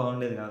 థియేటర్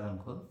బాగుండేది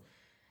కాదనుకో.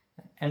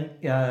 అండ్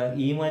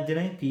ఈ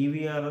మధ్యనే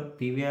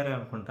పీవీఆర్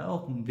అనుకుంటా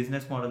ఒక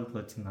బిజినెస్ మోడల్కి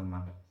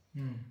వచ్చిందన్నమాట.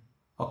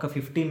 ఒక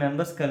 50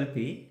 members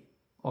కలిపి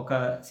ఒక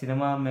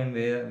సినిమా మేము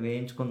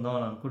వేయించుకుందాం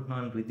అని అనుకుంటున్నాం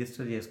అని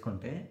రిజిస్టర్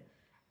చేసుకుంటే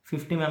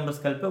 50 members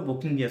కలిపి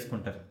బుకింగ్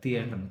చేసుకుంటారు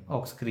థియేటర్ని,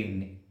 ఒక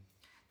స్క్రీన్ని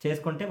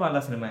చేసుకుంటే వాళ్ళు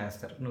ఆ సినిమా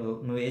వేస్తారు.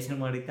 నువ్వు ఏ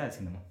సినిమా అడిగితే ఆ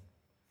సినిమా.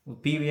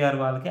 పీవీఆర్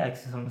వాళ్ళకి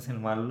యాక్సెస్ ఉన్న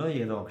సినిమాల్లో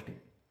ఏదో ఒకటి.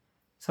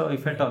 సో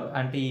ఇఫ్ ఎట్ ఆల్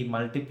అంటే ఈ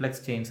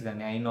మల్టీప్లెక్స్ చైన్స్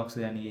కానీ ఐనాక్స్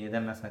కానీ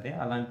ఏదైనా సరే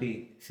అలాంటి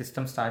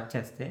సిస్టమ్ స్టార్ట్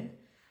చేస్తే,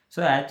 సో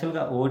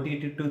యాక్చువల్గా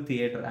ఓటీటీ టు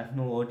థియేటర్ అంటే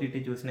నువ్వు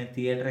ఓటీటీ చూసిన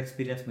థియేటర్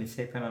ఎక్స్పీరియన్స్ మిస్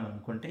అయిపోయినాను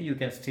అనుకుంటే యూ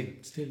కెన్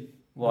స్టిల్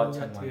వాచ్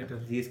అనమాట.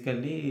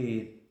 తీసుకెళ్ళి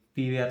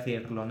పీవీఆర్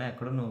థియేటర్లోనే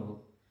ఎక్కడ నువ్వు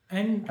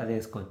అది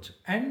వేసుకోవచ్చు.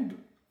 అండ్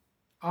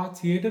ఆ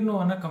థియేటర్ నువ్వు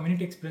అన్న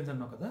కమ్యూనిటీ ఎక్స్పీరియన్స్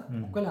అన్నావు కదా,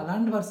 ఒకవేళ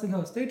అలాంటి వర్షన్గా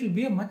వస్తే it will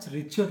be a much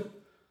richer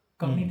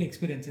community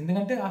experience.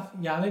 ఎందుకంటే ఆ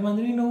 50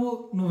 మందిని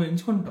నువ్వు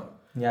ఎంచుకుంటావు.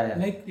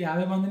 లైక్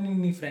 50 మందిని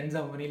నీ ఫ్రెండ్స్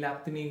అవ్వని,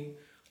 లేకపోతే నీ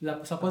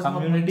suppose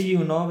community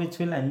you know which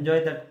will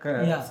enjoy that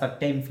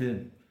certain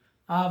film,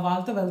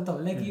 వాళ్ళతో వెళ్తావు.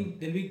 Like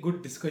they'll be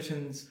good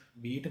discussions,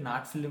 beat an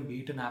art film,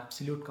 beat an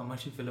absolute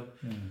commercial film.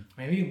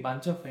 Maybe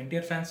bunch of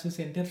NTR fans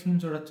చూసి ఎన్టీఆర్ ఫిల్మ్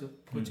చూడొచ్చు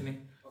కూర్చుని.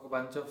 ఒక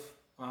bunch of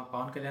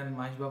Pawan Kalyan,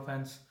 Mahesh Babu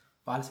fans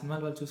వాళ్ళ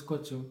సినిమాలు వాళ్ళు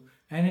చూసుకోవచ్చు.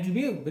 And it will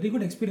be very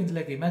good experience.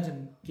 Like imagine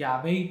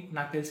 50,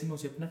 నాకు తెలిసి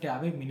నువ్వు చెప్పినట్టు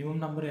 50 మినిమం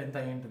నెంబర్ ఎంత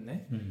అయి ఉంటుంది,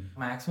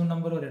 మాక్సిమం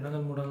నెంబర్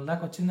 200-300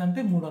 దాకా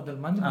వచ్చిందంటే 300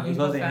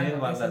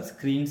 మంది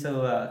స్క్రీన్స్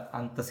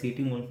అంత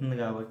సీటింగ్ ఉంటుంది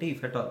కాబట్టి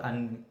ఇఫ్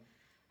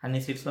అన్ని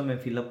సీట్స్లో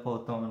మేము ఫిల్అప్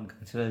అవుతాం అని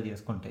కన్సిడర్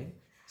చేసుకుంటే.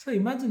 So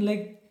imagine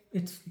like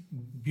it's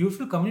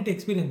beautiful community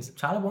experience,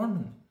 చాలా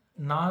బాగుంటుంది.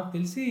 నాకు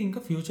తెలిసి ఇంకా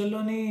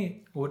ఫ్యూచర్లోనే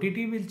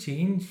OTT will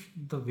change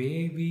the way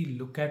we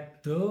look at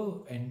the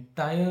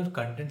entire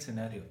content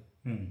scenario.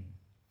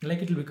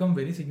 Like it will become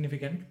very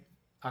significant.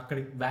 అక్కడ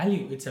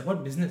value, it's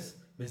about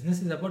business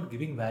is about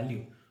giving value.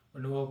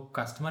 నువ్వు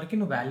కస్టమర్కి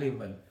నువ్వు value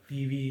ఇవ్వాలి.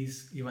 టీవీస్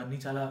ఇవన్నీ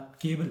చాలా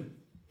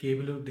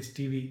కేబుల్ డిష్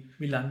టీవీ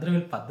వీళ్ళ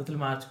పద్ధతులు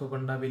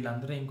మార్చుకోకుండా,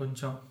 వీళ్ళందరూ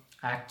ఇంకొంచెం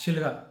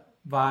యాక్చువల్గా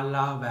వాళ్ళ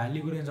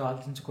వాల్యూ గురించి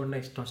ఆలోచించకుండా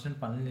ఇష్టం వచ్చినట్టు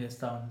పనులు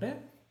చేస్తూ ఉంటే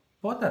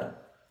పోతారు,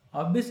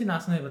 ఆబ్వియస్లీ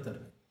నాశనం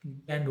అయిపోతారు.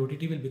 And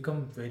OTT will become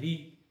very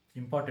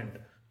important.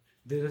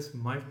 There is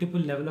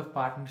multiple level of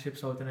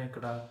partnerships అవుతున్నాయి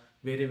ఇక్కడ,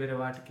 వేరే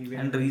వాటికి.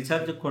 అండ్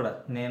రీఛార్జ్ కూడా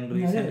నేను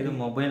రీసెంట్గా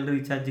మొబైల్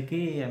రీఛార్జ్కి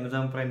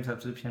అమెజాన్ ప్రైమ్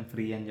సబ్స్క్రిప్షన్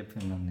ఫ్రీ అని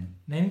చెప్పిన్నాను.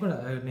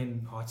 నేను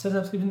హాట్స్టార్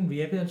సబ్స్క్రిప్షన్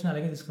విఐపీ సబ్స్క్రిప్షన్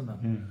అలాగే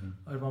తీసుకున్నాను.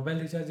 మొబైల్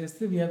రీఛార్జ్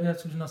చేస్తే విఐపీ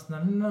సబ్స్క్రిప్షన్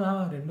వస్తున్నాను,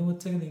 రెండు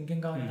వచ్చాయి కదా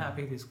ఇంకేం కావాలని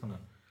హ్యాపీగా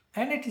తీసుకున్నాను.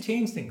 And it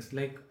change things,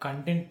 like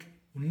content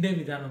ఉండే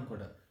విధానం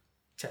కూడా.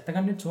 చెత్త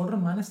కంటెంట్ చూడడం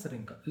మానేస్తారు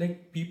ఇంకా. Like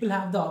people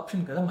have the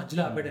option కదా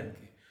మధ్యలో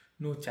ఆపేయడానికి.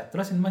 నువ్వు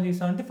చెత్తలో సినిమా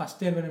చేసావంటే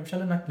ఫస్ట్ 20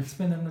 నిమిషాలు నాకు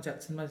తెలిసిపోయింది, నువ్వు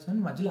చెత్త సినిమా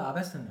చేసావు, మధ్యలో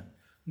ఆపేస్తాను.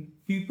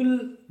 People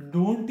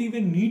don't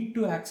even need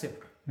to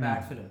accept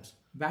bad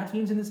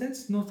films in the sense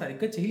నువ్వు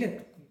సరిగ్గా చేయలేదు.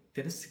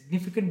 There is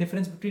significant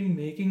difference between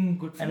making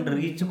good and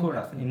reach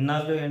కూడా.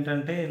 ఇన్నాళ్ళు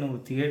ఏంటంటే నువ్వు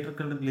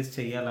థియేటర్కి రిలీజ్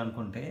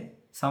చేయాలనుకుంటే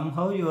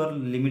సమ్హౌ యు ఆర్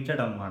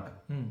లిమిటెడ్ అనమాట.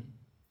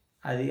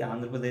 అది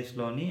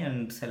ఆంధ్రప్రదేశ్లోని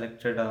అండ్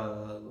సెలెక్టెడ్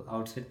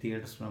అవుట్ సైడ్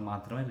థియేటర్స్లో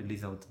మాత్రమే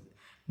రిలీజ్ అవుతుంది.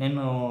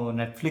 నేను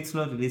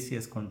నెట్ఫ్లిక్స్లో రిలీజ్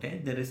చేసుకుంటే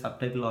దెర్ ఇస్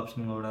సబ్టైటిల్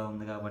ఆప్షన్ కూడా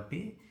ఉంది కాబట్టి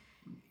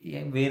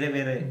వేరే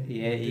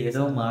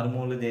ఏదో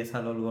మారుమూల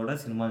దేశాల కూడా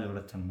సినిమా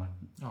చూడొచ్చు అనమాట.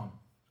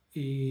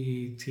 ఈ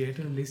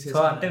థియేటర్ రిలీజ్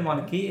సో అంటే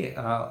మనకి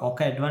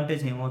ఒక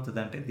అడ్వాంటేజ్ ఏమవుతుంది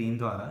అంటే దీని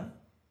ద్వారా,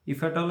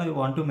 if at all I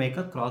want to make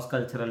a cross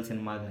cultural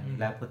cinema కానీ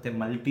లేకపోతే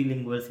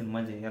మల్టీలింగ్వల్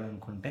సినిమా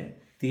చేయాలనుకుంటే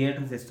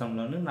థియేటర్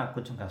సిస్టంలోనే నాకు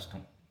కొంచెం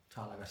కష్టం,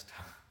 చాలా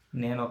కష్టం.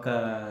 నేను ఒక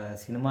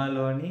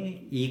సినిమాలోని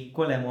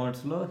ఈక్వల్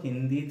అమౌంట్స్లో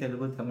హిందీ,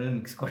 తెలుగు, తమిళ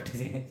మిక్స్ కొట్టి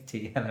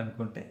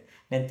చేయాలనుకుంటే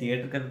నేను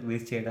థియేటర్కి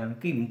రిలీజ్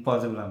చేయడానికి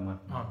ఇంపాసిబుల్ అన్నమాట.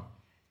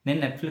 నేను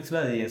నెట్ఫ్లిక్స్లో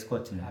అది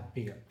చేసుకోవచ్చు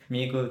హ్యాపీగా.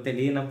 మీకు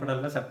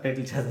తెలియనప్పుడల్లా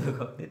సబ్టైటిల్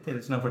చదువుకోండి,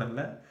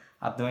 తెలిసినప్పుడల్లా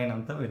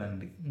అర్థమైనంత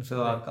వినండి. సో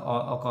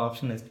ఒక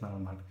ఆప్షన్ ఇస్తున్నాం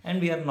అనమాట. And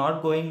we're not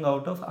going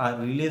out of ఆ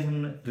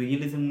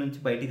రియలిజం నుంచి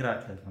బయటికి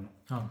రావట్లేదు మనం.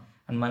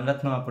 అండ్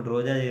మణరత్నం అప్పుడు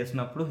రోజా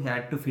చేసినప్పుడు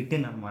హ్యాడ్ టు ఫిట్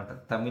ఇన్ అనమాట.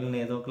 తమిళ్ని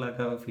ఏదో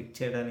ఒకలాగా ఫిట్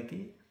చేయడానికి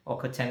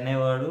ఒక చెన్నై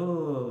వాడు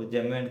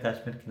జమ్మూ అండ్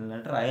కాశ్మీర్కి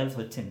వెళ్ళినట్టు రాయాల్సి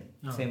వచ్చింది.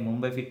 సేమ్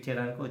ముంబై ఫిట్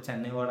చేయడానికి ఒక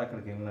చెన్నై వాడు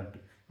అక్కడికి వెళ్ళినట్టు.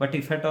 బట్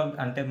ఇఫ్ అట్ ఆల్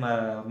అంటే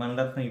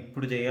మణరత్నం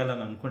ఇప్పుడు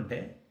చేయాలని అనుకుంటే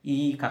ఈ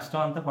కష్టం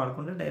అంతా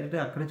పడకుండా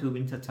డైరెక్ట్గా అక్కడే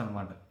చూపించవచ్చు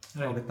అనమాట.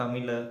 ఒక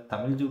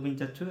తమిళ్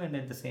చూపించవచ్చు and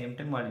at the same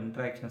time వాడి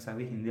ఇంటరాక్షన్స్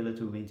అవి హిందీలో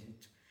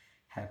చూపించవచ్చు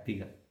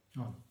హ్యాపీగా,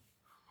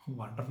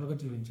 వండర్ఫుల్గా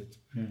చూపించవచ్చు.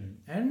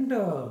 అండ్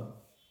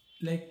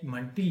లైక్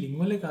మల్టీ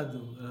లింగ్వలే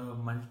కాదు,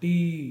 మల్టీ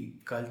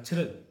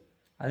కల్చరల్.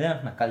 అదే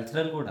అంటున్నా,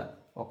 కల్చరల్ కూడా.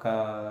 ఒక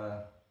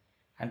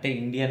అంటే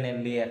ఇండియన్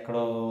వెళ్ళి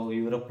ఎక్కడో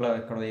యూరోప్లో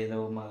ఎక్కడో ఏదో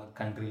మా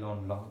కంట్రీలో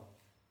ఉండడం,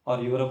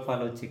 ఆర్ యూరోప్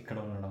వాళ్ళు వచ్చి ఇక్కడ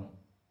ఉండడం.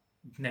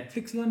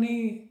 నెట్ఫ్లిక్స్లోని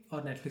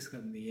నెట్ఫ్లిక్స్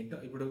కదా ఏంటో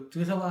ఇప్పుడు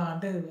చూసావా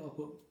అంటే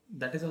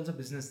that is also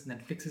business.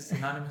 Netflix is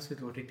synonymous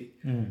with OTT.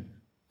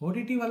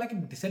 OTT వాళ్ళకి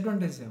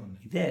డిసడ్వాంటేజ్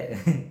ఏముంది? ఇదే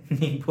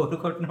నీ బోరు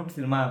కొట్టినప్పుడు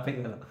cinema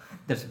ఆపేయగలవు,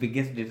 that's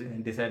biggest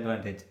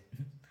disadvantage.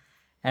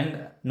 And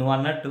నువ్వు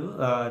అన్నట్టు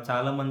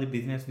చాలామంది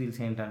బిజినెస్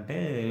డీల్స్ ఏంటంటే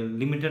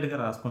లిమిటెడ్గా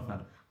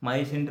రాసుకుంటున్నారు.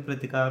 మహేష్ ఇంటి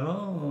ప్రతికారం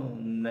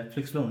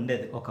నెట్ఫ్లిక్స్లో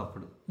ఉండేది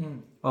ఒకప్పుడు,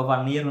 ఒక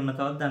 1 year ఉన్న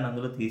తర్వాత దాన్ని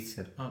అందులో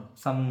తీసేశారు.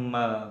 సమ్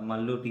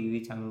మళ్ళీ టీవీ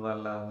ఛానల్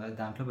వాళ్ళ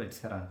దాంట్లో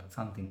పెట్టారంట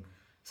సంథింగ్.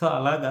 సో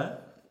అలాగా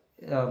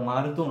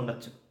మారుతూ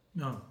ఉండొచ్చు.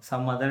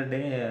 సమ్ అదర్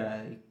డే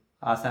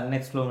ఆ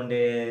సన్నెక్స్లో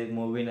ఉండే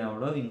మూవీని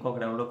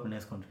ఇంకొకటి ఎవడో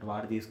కొనేసుకుంటాడు,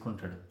 వాడు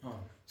తీసుకుంటాడు.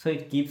 So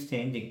it keeps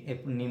changing.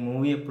 ఎప్పుడు నీ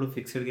మూవీ ఎప్పుడు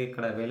ఫిక్స్డ్గా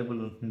ఇక్కడ అవైలబుల్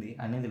ఉంటుంది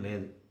అనేది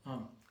లేదు.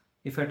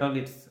 If at all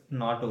it's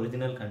not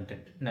original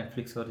content,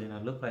 Netflix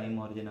original, prime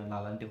original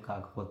అలాంటివి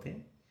కాకపోతే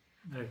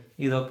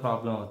ఇదో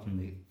ప్రాబ్లం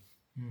అవుతుంది.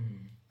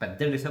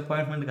 పెద్ద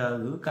డిసప్పాయింట్మెంట్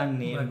కాదు కానీ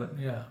నేను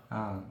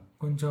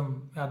కొంచెం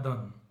అర్థం.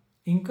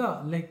 ఇంకా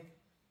లైక్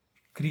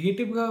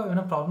క్రియేటివ్గా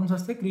ఏమైనా ప్రాబ్లమ్స్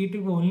వస్తే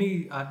క్రియేటివ్గా only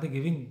are the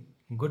giving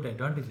good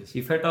advantages.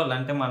 If at all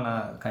అంటే మన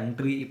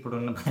కంట్రీ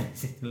ఇప్పుడున్న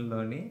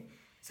పరిస్థితుల్లోని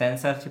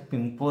సెన్సార్షిప్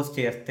ఇంపోజ్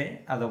చేస్తే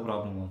అదో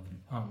ప్రాబ్లం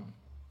అవుతుంది.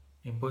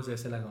 ఇంపోజ్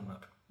చేసేలాగా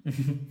ఉన్నారు.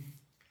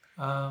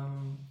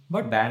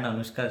 బట్ బ్యాన్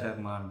అనుష్క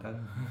శర్మ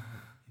అంటారు.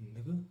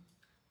 ఎందుకు?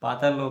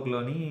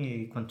 పాతాళలోక్లోని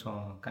కొంచెం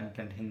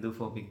కంటెంట్ హిందూ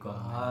ఫోబిక్గా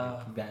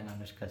బ్యాన్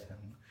అనుష్క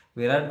శర్మ.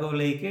 విరాట్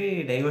కోహ్లీకి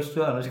డైవర్స్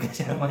టు అనుష్క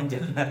శర్మ అని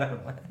చెప్తున్నారు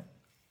అనమాట.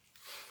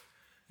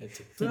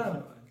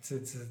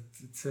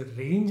 ఇట్స్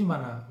రేంజ్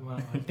మన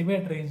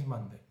అల్టిమేట్ రేంజ్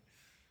మనది.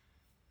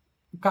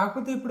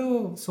 కాకపోతే ఇప్పుడు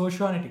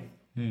సోషియానిటీ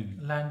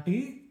లాంటి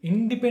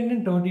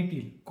ఇండిపెండెంట్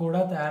ఓటీటీ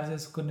కూడా తయారు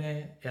చేసుకునే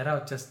ఎరా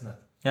వచ్చేస్తున్నారు.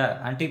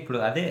 అంటే ఇప్పుడు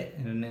అదే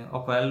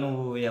ఒకవేళ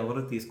నువ్వు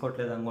ఎవరు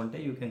తీసుకోవట్లేదు అనుకుంటే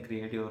you can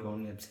create your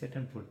own website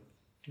and put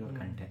your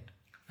content.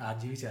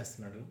 RGV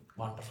చేస్తున్నాడు,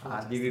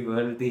 ఆర్జీవి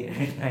వరల్డ్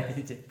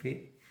అని చెప్పి.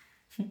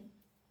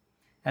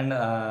 అండ్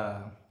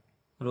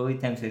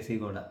రోహిత్ అండ్ శశి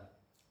కూడా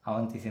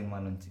అవంతి సినిమా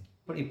నుంచి.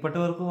 ఇప్పటి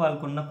వరకు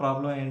వాళ్ళకున్న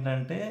ప్రాబ్లం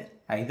ఏంటంటే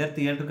ఐదర్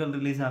థియేట్రికల్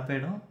రిలీజ్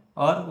ఆపేయడం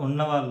ఆర్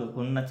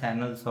ఉన్న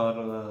ఛానల్స్ ఆర్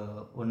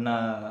ఉన్న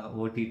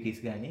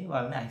ఓటీటీస్ కానీ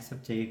వాళ్ళని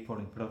యాక్సెప్ట్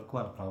చేయకపోవడం ఇప్పటివరకు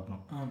వాళ్ళ ప్రాబ్లం.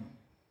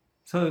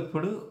 సో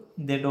ఇప్పుడు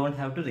they don't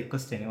have to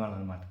request anyone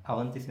అనమాట.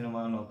 అవంతి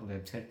సినిమాను ఒక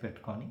వెబ్సైట్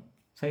పెట్టుకొని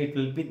so it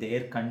will be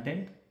there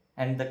content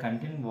and the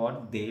content what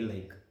they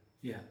like.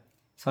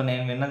 So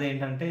నేను విన్నది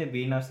ఏంటంటే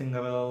బి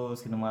నరసింహారావు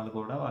సినిమాలు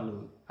కూడా వాళ్ళు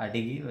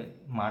అడిగి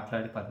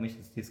మాట్లాడి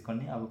పర్మిషన్స్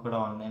తీసుకొని అవి కూడా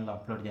ఆన్లైన్లో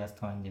అప్లోడ్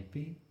చేస్తామని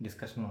చెప్పి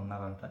డిస్కషన్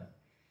ఉన్నారంట.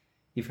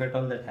 If at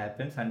all that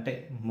happens అంటే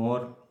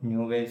more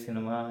new wave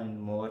cinema and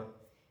more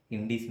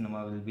INDI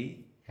cinema will be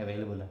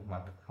available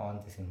అనమాట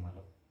అవంతి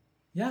సినిమాలో.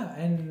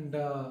 And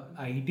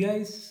idea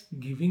is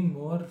giving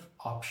more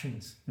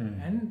options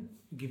and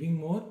giving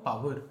more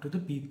power to the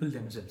people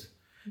themselves.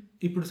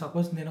 ఇప్పుడు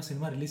suppose నేను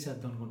cinema release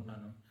చేద్దాం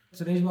అనుకుంటున్నాను.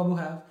 Suresh Babu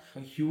have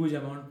huge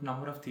amount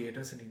number of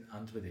theatres in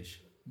Andhra Pradesh.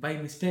 By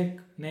mistake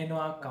నేను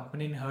ఆ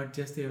కంపెనీని hurt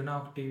చేస్తే ఏమైనా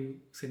ఒకటి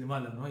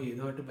సినిమాలోనో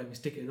ఏదో ఒకటి బై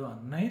మిస్టేక్ ఏదో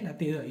అన్నాయి,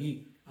 లేకపోతే ఏదో అయ్యి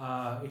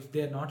if they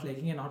are not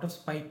liking and out of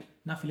spite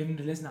నా ఫిలిం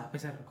రిలీజ్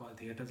ఆపేసారు అనుకోవాలి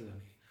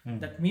థియేటర్స్లోని.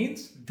 That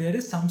means there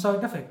is some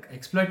sort of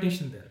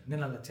exploitation there.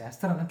 నేను అలా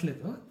చేస్తాను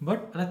అనట్లేదు,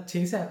 బట్ అలా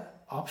చేసే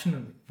ఆప్షన్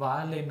ఉంది.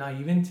 వాళ్ళైనా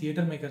ఈవెన్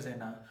థియేటర్ మేకర్స్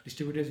అయినా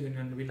డిస్ట్రిబ్యూటర్స్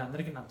యూనియన్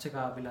వీళ్ళందరికీ నచ్చక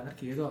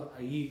వీళ్ళందరికీ ఏదో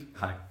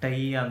హట్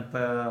అయ్యి అంత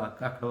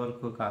అక్కడ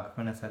వరకు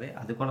కాకపోయినా సరే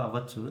అది కూడా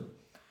అవ్వచ్చు.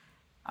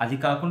 అది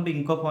కాకుండా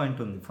ఇంకో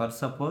పాయింట్ ఉంది. ఫర్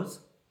సపోజ్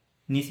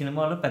నీ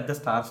సినిమాలో పెద్ద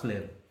స్టార్స్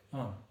లేరు,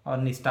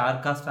 నీ స్టార్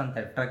కాస్ట్ అంత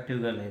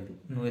అట్రాక్టివ్గా లేదు,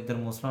 నువ్వు ఇద్దరు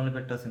ముస్లింలు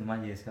పెట్టే సినిమా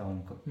చేసావు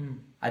అనుకో,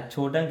 అది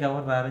చూడడానికి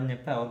ఎవరు రారని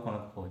చెప్పి ఎవరు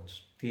కొనకపోవచ్చు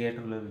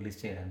థియేటర్లో రిలీజ్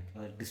చేయడానికి.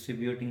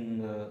 డిస్ట్రిబ్యూటింగ్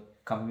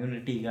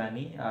కమ్యూనిటీ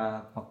కానీ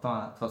మొత్తం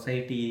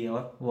సొసైటీ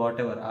వాట్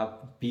ఎవర్ ఆ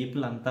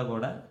పీపుల్ అంతా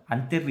కూడా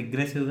అంతే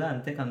రిగ్రెసివ్గా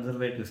అంతే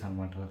కన్జర్వేటివ్స్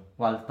అనమాట.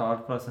 వాళ్ళ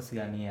థాట్ ప్రాసెస్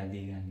కానీ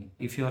అది కానీ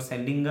if you are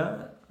selling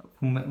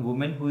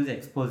women who is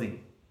exposing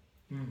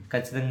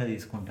ఖచ్చితంగా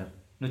తీసుకుంటారు.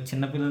 నువ్వు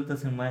చిన్నపిల్లలతో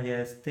సినిమా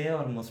చేస్తే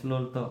ఆర్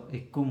ముసలోళ్ళతో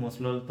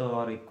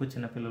ఎక్కువ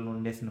చిన్నపిల్లలు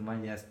ఉండే సినిమా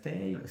చేస్తే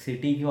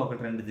సిటీకి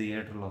 1-2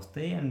 థియేటర్లు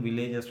వస్తాయి అండ్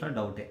విలేజెస్లో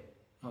డౌటే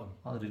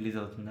రిలీజ్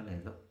అవుతుందో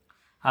లేదో.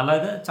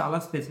 అలాగా చాలా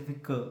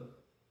స్పెసిఫిక్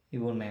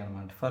ఇవి ఉన్నాయి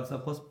అన్నమాట. For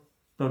suppose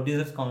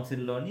producers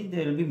కౌన్సిల్లోని they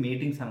will be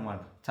meetings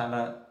అనమాట చాలా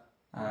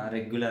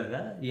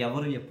రెగ్యులర్గా,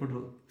 ఎవరు ఎప్పుడు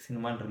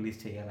సినిమాని రిలీజ్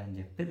చేయాలని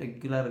చెప్పి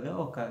రెగ్యులర్గా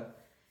ఒక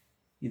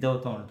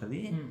ఇదవుతూ ఉంటుంది.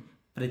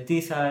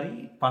 ప్రతిసారి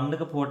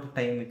పండుగ పూట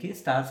టైంకి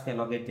స్టార్స్కి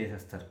అలోకేట్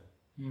చేసేస్తారు,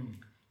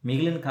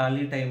 మిగిలిన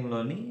ఖాళీ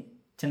టైంలోని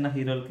చిన్న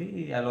హీరోలకి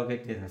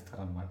అలోకేట్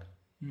చేసేస్తారు అనమాట.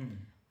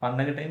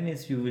 పండగ time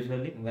is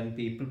usually when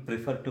people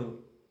prefer to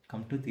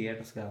come to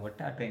theatres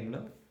కాబట్టి ఆ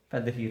టైంలో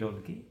పెద్ద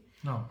హీరోలకి.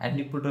 అండ్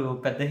ఇప్పుడు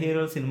పెద్ద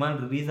హీరో సినిమాలు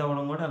రిలీజ్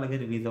అవ్వడం కూడా అలాగే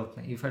రిలీజ్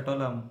అవుతున్నాయి. ఇఫ్ అట్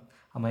ఆల్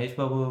ఆ మహేష్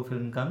బాబు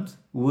ఫిల్మ్ కమ్స్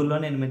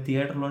ఊర్లోనే 8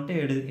 థియేటర్లు ఉంటే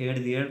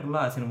 7 థియేటర్లో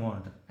ఆ సినిమా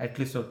ఉంటుంది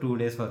అట్లీస్ట్ 2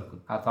 days వరకు.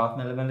 ఆ థాట్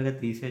మెల్లమెల్లగా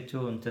తీసేయచ్చు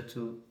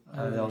ఉంచచ్చు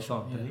అది అవసరం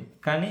ఉంటుంది.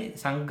 కానీ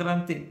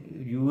సంక్రాంతి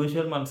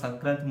యూజువల్ మన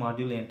సంక్రాంతి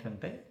మాడ్యూల్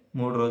ఏంటంటే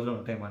 3 రోజులు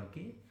ఉంటాయి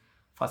మనకి.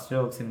 ఫస్ట్ డే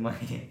ఒక సినిమా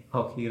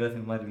ఒక హీరో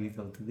సినిమా రిలీజ్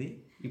అవుతుంది.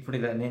 ఇప్పుడు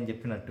ఇలా నేను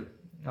చెప్పినట్టు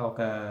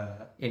ఒక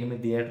 8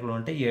 థియేటర్లు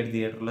ఉంటే 7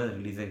 థియేటర్లో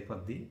రిలీజ్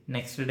అయిపోద్ది.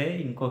 నెక్స్ట్ డే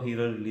ఇంకో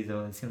హీరో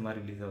సినిమా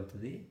రిలీజ్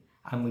అవుతుంది.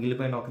 ఆ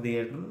మిగిలిపోయిన 1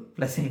 థియేటర్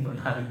ప్లస్ ఇంకో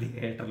 4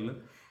 థియేటర్లు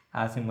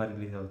ఆ సినిమా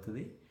రిలీజ్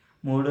అవుతుంది.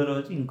 3వ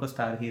రోజు ఇంకో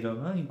స్టార్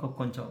హీరోనో ఇంకో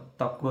కొంచెం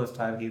తక్కువ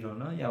స్టార్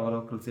హీరోనో ఎవరో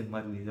ఒకరు సినిమా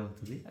రిలీజ్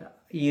అవుతుంది.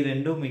 ఈ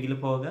 2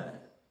 మిగిలిపోగా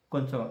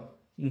కొంచెం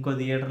ఇంకో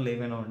థియేటర్లు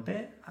ఏమైనా ఉంటే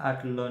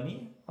వాటిల్లోని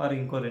ఆర్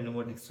ఇంకో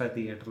 2-3 ఎక్స్ట్రా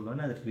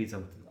థియేటర్లోనే అది రిలీజ్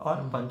అవుతుంది.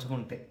 ఆర్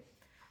పంచుకుంటే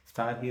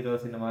స్టార్ హీరో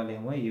సినిమాలు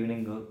ఏమో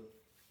ఈవినింగ్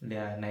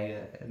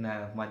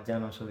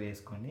మధ్యాహ్నం షో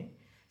వేసుకొని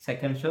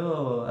second show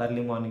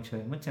early morning show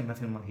ఏమో చిన్న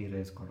సినిమా హీరో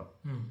వేసుకోవడం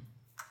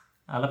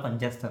అలా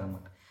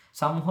పనిచేస్తారన్నమాట.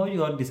 సమ్హౌ యు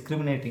ఆర్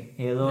డిస్క్రిమినేటింగ్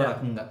ఏదో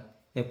రకంగా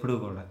ఎప్పుడు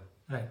కూడా.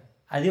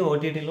 అది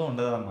ఓటీటీలో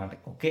ఉండదు అన్నమాట.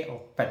 ఓకే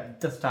ఒక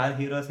పెద్ద స్టార్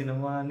హీరో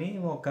సినిమాని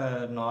ఒక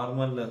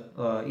నార్మల్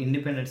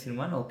ఇండిపెండెంట్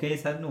సినిమాని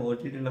ఒకేసారి నువ్వు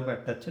ఓటీటీలో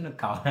పెట్టచ్చు. నువ్వు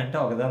కావాలంటే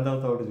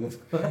ఒకదాని తోడు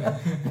చూసుకో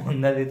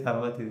ఉన్నది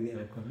తర్వాత ఇది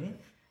అనుకుని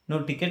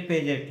నువ్వు టికెట్ పే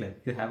చేయట్లేదు,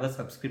 యూ హ్యావ్ అ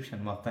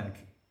సబ్స్క్రిప్షన్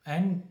మొత్తానికి.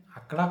 అండ్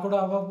అక్కడ కూడా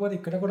అవ్వకపోతే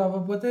ఇక్కడ కూడా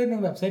అవ్వకపోతే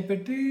నువ్వు వెబ్సైట్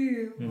పెట్టి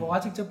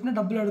వాచ్కి చెప్పిన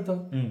డబ్బులు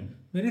అడుగుతావు.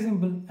 Very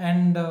simple.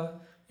 అండ్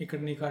ఇక్కడ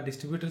నీకు ఆ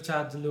డిస్ట్రిబ్యూటర్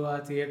ఛార్జీలు, ఆ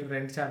థియేటర్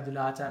రెంట్ ఛార్జీలు,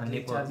 ఆ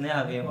ఛార్జీలు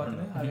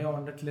అవే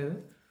ఉండట్లేదు.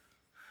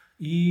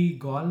 ఈ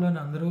గోల్లో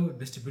అందరూ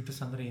డిస్ట్రిబ్యూటర్స్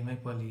అందరూ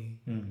ఏమైపోవాలి,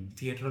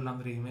 థియేటర్ వాళ్ళు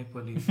అందరూ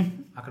ఏమైపోవాలి,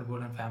 అక్కడ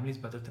కూడా ఫ్యామిలీస్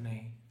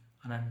బతుకుతున్నాయి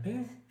అని అంటే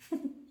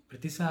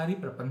ప్రతిసారి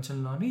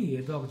ప్రపంచంలోని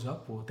ఏదో ఒక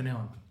జాబ్ పోతూనే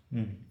ఉంటుంది,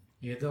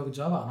 ఏదో ఒక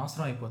జాబ్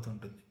అనవసరం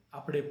అయిపోతుంటుంది.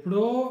 అప్పుడు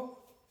ఎప్పుడో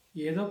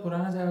ఏదో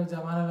పురాణ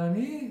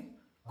జమానాలోని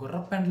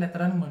గుర్రపు పెంటలు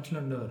ఎత్తడానికి మనుషులు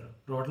ఉండేవారు,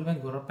 రోడ్ల మీద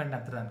గుర్రపు పెంట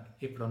ఎత్తడానికి.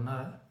 ఇప్పుడు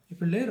ఉన్నారా?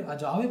 ఇప్పుడు లేరు. ఆ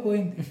జాబే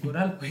పోయింది,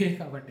 గుర్రాలు పోయాయి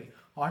కాబట్టి.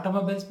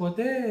 ఆటోమొబైల్స్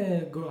పోతే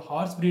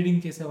హార్స్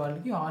బ్రీడింగ్ చేసే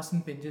వాళ్ళకి,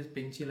 హార్స్ని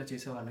పెంచి ఇలా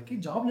చేసే వాళ్ళకి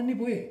జాబ్లు అన్నీ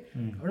పోయాయి.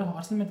 కాబట్టి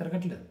హార్స్ల మీద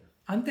తిరగట్లేదు.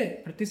 అంతే,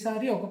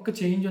 ప్రతిసారి ఒక్కొక్క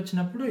చేంజ్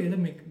వచ్చినప్పుడు ఏదో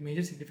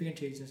మేజర్ సిగ్నిఫికెంట్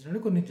చేంజ్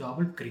వచ్చినప్పుడు కొన్ని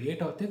జాబులు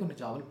క్రియేట్ అవుతాయి, కొన్ని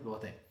జాబులు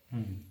పోతాయి.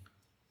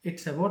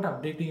 It's about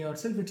updating your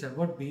self, it's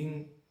about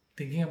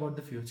thinking about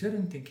the future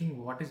and thinking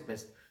what is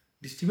best.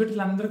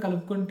 డిస్ట్రిబ్యూటర్లు అందరూ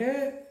కలుపుకుంటే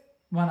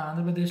మన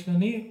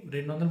ఆంధ్రప్రదేశ్లోని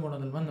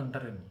 200-300 మంది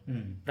ఉంటారేమో.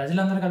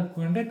 ప్రజలందరూ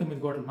కలుపుకుంటే 9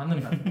 కోట్ల మంది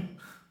ఉన్నారు.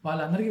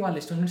 వాళ్ళందరికీ వాళ్ళ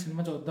ఇష్టం ఉన్న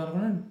సినిమా చూద్దాం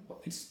అనుకున్నా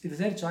ఇట్స్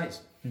దేర్ చాయిస్.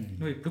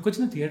 నువ్వు ఇప్పటికి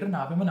వచ్చిన థియేటర్ని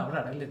ఆపేమని ఎవరు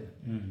అడగలేదు.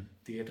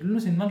 థియేటర్లో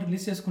నువ్వు సినిమాలు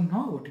రిలీజ్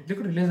చేసుకుంటున్నావు, ఓటీటీ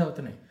కూడా రిలీజ్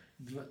అవుతున్నాయి.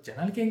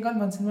 జనాలకి ఏం కావాలి,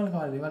 మంచి సినిమాలు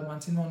కావాలి. వాళ్ళు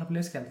మంచి సినిమా ఉన్న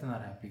ప్లేస్కి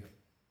వెళ్తున్నారు హ్యాపీగా.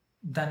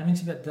 దాని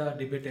నుంచి పెద్ద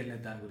డిబేట్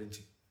వెళ్ళలేదు దాని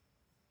గురించి.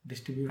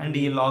 డిస్ట్రిబ్యూట్ అండ్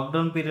ఈ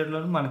లాక్డౌన్ పీరియడ్లో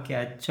మనకి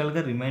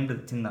యాక్చువల్గా రిమైండర్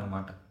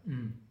ఇచ్చిందనమాట.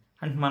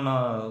 అంటే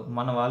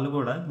మన వాళ్ళు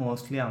కూడా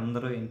మోస్ట్లీ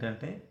అందరూ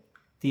ఏంటంటే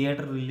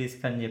థియేటర్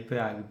రిలీజ్కి అని చెప్పి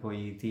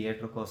ఆగిపోయి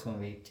థియేటర్ కోసం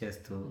వెయిట్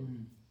చేస్తూ,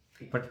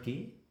 ఇప్పటికీ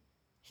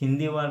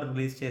హిందీ వాళ్ళు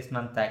రిలీజ్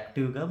చేసినంత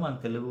యాక్టివ్గా మన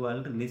తెలుగు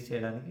వాళ్ళు రిలీజ్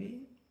చేయడానికి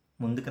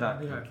ముందుకు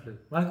రావట్లేదు.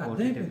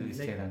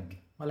 రిలీజ్ చేయడానికి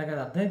వాళ్ళకి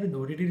అది అర్థమైపోయింది.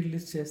 ఓటీటీ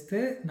రిలీజ్ చేస్తే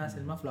నా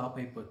సినిమా ఫ్లాప్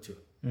అయిపోవచ్చు.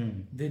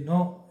 దే నో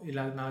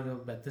ఇలా నాకు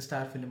పెద్ద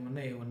స్టార్ ఫిలిం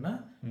ఉన్నా ఏమున్నా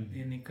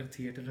నేను ఇక్కడ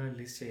థియేటర్లో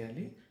రిలీజ్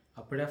చేయాలి,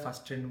 అప్పుడే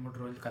ఫస్ట్ 2-3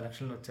 రోజులు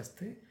కలెక్షన్లు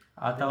వచ్చేస్తాయి,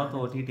 ఆ తర్వాత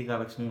ఓటీటీ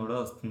కలెక్షన్ కూడా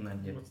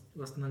వస్తుందని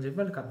చెప్పి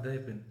వాళ్ళకి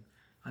అర్థమైపోయింది.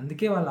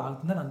 అందుకే వాళ్ళు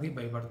ఆగుతున్నారు, అందుకే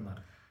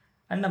భయపడుతున్నారు.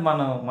 అండ్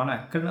మనం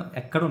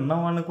ఎక్కడ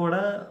ఉన్నామని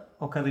కూడా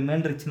ఒక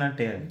రిమైండర్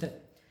ఇచ్చినట్టే.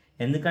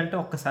 ఎందుకంటే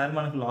ఒక్కసారి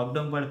మనకు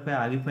లాక్డౌన్ పడిపోయి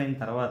ఆగిపోయిన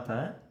తర్వాత,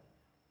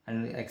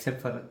 and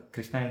except for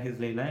Krishna and his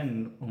Leela and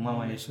Uma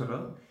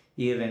Maheshwararao,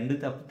 ఈ 2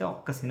 తప్పితే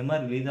ఒక్క సినిమా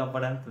రిలీజ్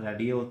అవ్వడానికి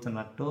రెడీ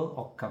అవుతున్నట్టు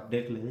ఒక్క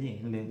అప్డేట్ లేదు,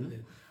 ఏం లేదు.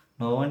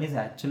 No one is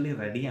actually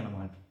ready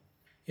అనమాట.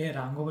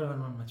 రామ్ గోపాల్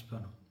వర్మ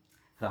మర్చిపోయాను.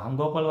 రామ్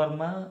గోపాల్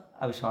వర్మ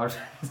అవి షార్ట్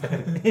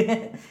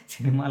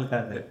సినిమాలు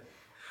కాదు.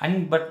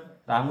 అండ్ బట్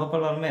రామ్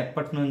గోపాల్ వర్మ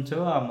ఎప్పటి నుంచో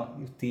ఆ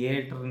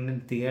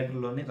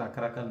థియేటర్లోని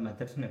రకరకాల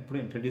మెథడ్స్ని ఎప్పుడు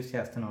ఇంట్రడ్యూస్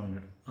చేస్తూనే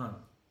ఉన్నాడు.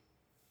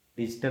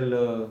 డిజిటల్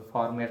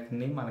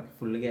ఫార్మాట్ని మనకి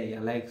ఫుల్గా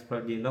ఎలా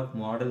ఎక్స్ప్లోర్ చేయాలో ఒక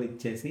మోడల్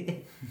ఇచ్చేసి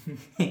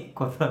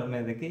కొత్త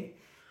మీదకి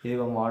ఇది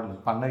ఒక మోడల్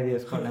పండగ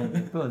చేసుకోండి అని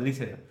చెప్పి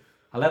వదిలేసాడు.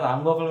 అలా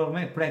రామ్ గోపాల్ వర్మ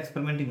ఎప్పుడూ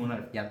ఎక్స్పెరిమెంటింగ్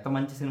ఉన్నాడు. ఎంత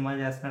మంచి సినిమా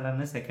చేస్తున్నాడు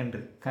అనేది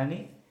సెకండరీ, కానీ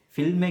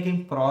ఫిల్మ్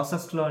మేకింగ్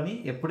ప్రాసెస్లోని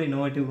ఎప్పుడు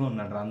ఇన్నోవేటివ్గా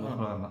ఉన్నాడు రామ్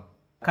గోపాల్ వర్మ.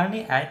 కానీ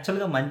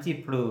యాక్చువల్గా మంచి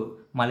ఇప్పుడు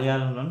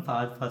మలయాళంలోని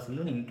ఫహద్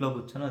ఫాసిల్ ఇంట్లో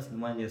కూర్చొని ఒక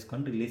సినిమా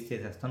చేసుకొని రిలీజ్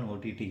చేసేస్తాను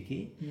ఓటీటీకి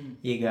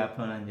ఈ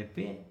గ్యాప్లోని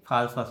చెప్పి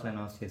ఫహద్ ఫాసిల్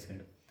అనౌన్స్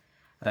చేశాడు.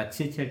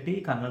 రక్షిత్ శెట్టి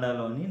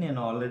కన్నడలోని నేను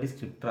ఆల్రెడీ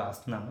స్క్రిప్ట్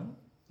రాస్తున్నాను,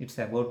 it's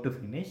about to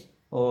finish,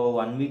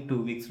 1 week 2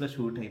 weeksలో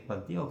shoot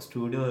అయిపోద్ది. ఒక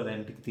స్టూడియో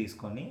రెంట్కి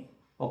తీసుకొని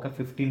ఒక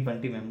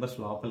 15-20 మెంబర్స్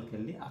లోపలికి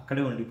వెళ్ళి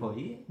అక్కడే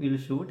ఉండిపోయి వీళ్ళు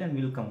షూట్ అండ్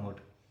వీళ్ళు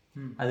కమ్అవుట్.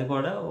 అది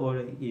కూడా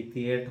ఈ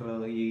థియేటర్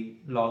ఈ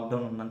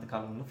లాక్డౌన్ ఉన్నంత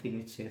కాలంలో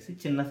ఫినిష్ చేసి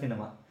చిన్న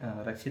సినిమా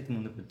రక్షిత్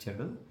ముందుకు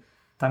వచ్చాడు.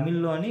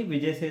 తమిళ్లోని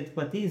విజయ్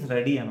సేతుపతి ఈజ్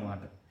రెడీ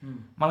అనమాట.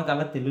 మనకు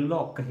అలా తెలుగులో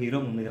ఒక్క హీరో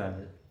ముందుకు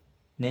రాలేదు.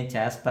 నేను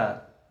చేస్తా,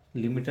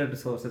 లిమిటెడ్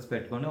రిసోర్సెస్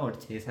పెట్టుకొని ఒకటి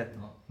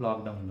చేసేద్దాం,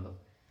 లాక్డౌన్లో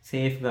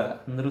సేఫ్గా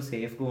అందరూ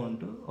సేఫ్గా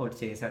ఉంటూ ఒకటి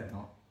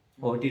చేసేద్దాం,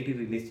 ఓటీటీ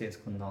రిలీజ్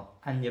చేసుకుందాం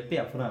అని చెప్పి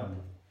ఎప్పుడు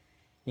అనలేదు.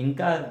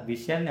 ఇంకా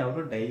విషయాన్ని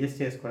ఎవరు డైజెస్ట్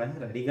చేసుకోవడానికి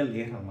రెడీగా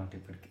లేరు అన్నమాట.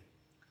 ఇప్పటికి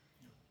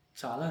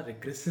చాలా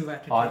regressive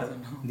order.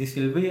 This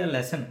will be a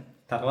lesson.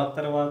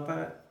 తర్వాత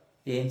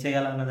ఏం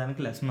చేయాలన్న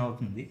దానికి లెసన్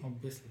అవుతుంది.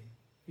 Obviously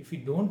if you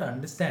don't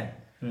understand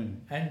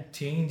and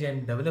change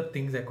and develop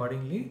things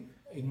accordingly,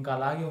 ఇంకా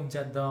అలాగే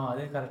ఉంచేద్దాం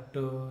అదే కరెక్ట్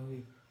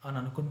అని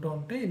అనుకుంటూ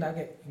ఉంటే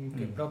ఇలాగే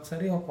ఇంకెప్పుడో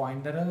ఒకసారి ఒక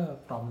పాయింట్ దగ్గర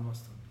ప్రాబ్లం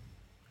వస్తుంది.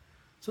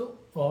 సో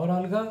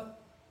ఓవరాల్గా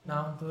నా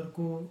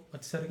అంతవరకు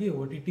వచ్చేసరికి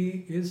OTT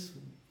is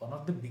one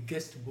of the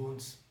biggest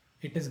Boon's.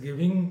 It is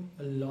giving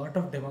a lot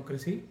of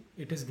democracy,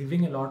 it is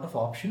giving a lot of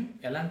option.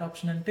 ఎలాంటి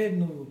ఆప్షన్ అంటే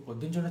నువ్వు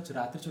పొద్దున్న చూడొచ్చు,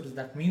 రాత్రి చూడొచ్చు.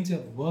 That means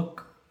your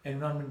work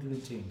environment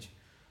will change.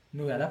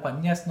 నువ్వు ఎలా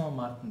పని చేస్తున్నావు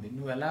మారుతుంది,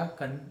 నువ్వు ఎలా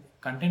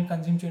కంటెంట్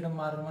కన్జ్యూమ్ చేయడం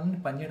మారడం వల్ల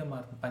పని చేయడం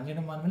మారుతుంది, పని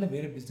చేయడం మారడం వల్ల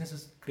వేరే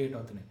బిజినెసెస్ క్రియేట్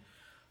అవుతున్నాయి.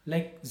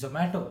 Like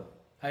Zomato,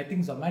 I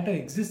think Zomato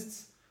exists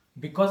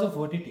because of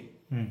OTT.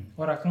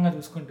 ఓ రకంగా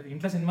చూసుకుంటే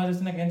ఇంట్లో సినిమా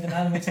చూస్తే నాకు ఏం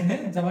తినాలనిపించింది,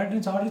 జొమాటో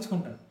నుంచి order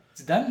ఇచ్చుకుంటాను.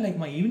 It's done, like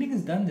my evening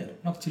is done there.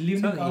 నాకు చిల్లీ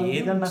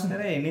ఏదన్నా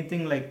సరే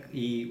ఎనీథింగ్ లైక్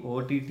ఈ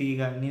ఓటీటీ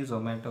కానీ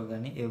జొమాటో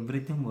కానీ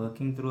everything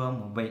working through a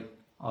mobile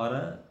are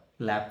a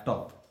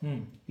laptop,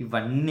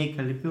 ఇవన్నీ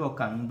కలిపి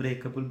ఒక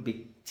అన్బ్రేకబుల్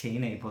బిగ్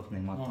చైన్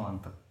అయిపోతుంది మొత్తం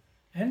అంతా.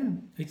 అండ్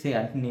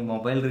నీ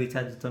మొబైల్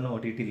రీఛార్జ్తో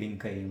ఓటీటీ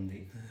లింక్ అయ్యి ఉంది,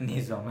 నీ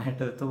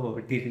జొమాటోతో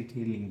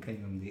ఓటీటీ లింక్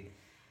అయ్యి ఉంది,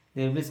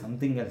 they will be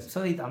something else. So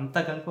ఇది అంతా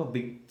కలిపి ఒక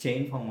బిగ్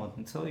చైన్ ఫామ్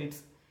అవుతుంది. సో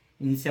ఇట్స్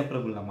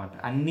ఇన్సెపరబుల్ అన్నమాట.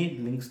 అన్ని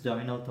లింక్స్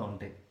జాయిన్ అవుతూ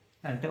ఉంటాయి.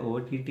 అంటే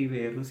ఓటీటీ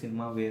వేరు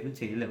సినిమా వేరు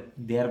చేయలేవు,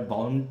 they are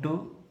bound to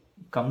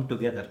come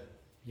together.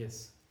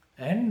 Yes,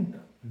 and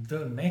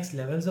the next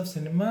levels of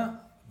cinema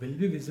will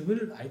be visible,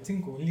 I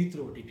think, only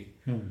through OTT.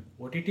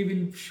 OTT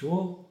will show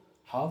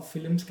how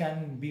films can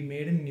be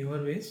made in newer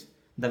ways.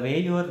 The way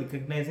you are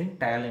recognizing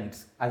talents,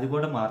 అది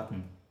కూడా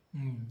మారుతుంది.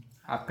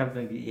 అక్కడ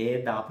ఏ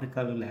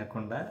దాపరికాలు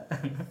లేకుండా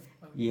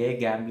ఏ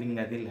gambling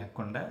అది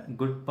లేకుండా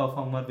good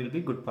performer will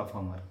be good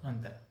performer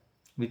అంతే,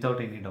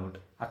 without any doubt.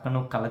 అక్కడ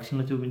నువ్వు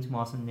కలెక్షన్లు చూపించి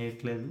మోసం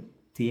చేయట్లేదు,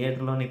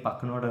 థియేటర్లో నీ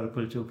పక్కన వాడు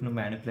అరుపులు చూపి నువ్వు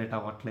మ్యానిపులేట్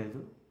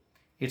అవ్వట్లేదు.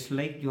 It's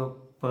like your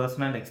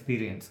personal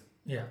experience.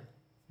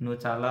 నువ్వు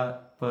చాలా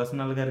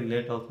పర్సనల్గా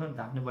రిలేట్ అవుతున్నావు,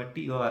 దాన్ని బట్టి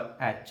you are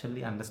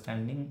actually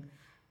understanding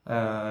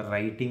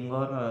writing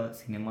are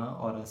cinema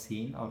are a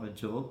scene are a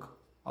joke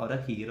are a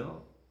hero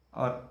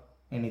or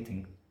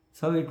anything.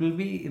 So it will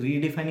be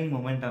redefining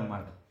moment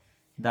అన్నమాట.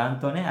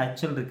 దాంతోనే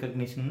actual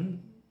recognition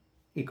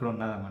ఇక్కడ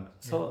ఉన్నదన్నమాట.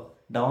 So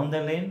down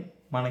the line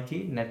మనకి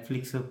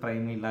Netflix,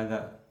 prime ఇలాగా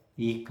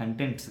ఈ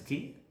కంటెంట్స్కి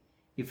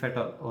if at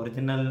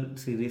original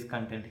series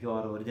కంటెంట్కి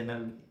are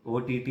original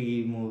OTT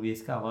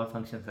మూవీస్కి award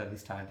functions అవి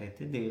start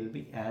అయితే they will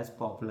be as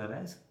popular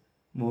as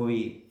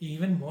movie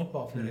even more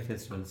popular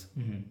festivals.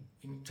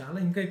 చాలా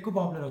ఇంకా ఎక్కువ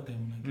పాపులర్ అవుతాయి.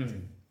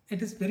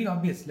 It is very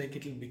obvious, like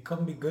it will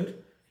become bigger,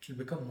 it will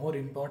become more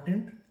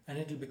important and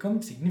it will become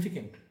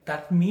significant.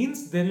 That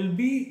means there will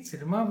be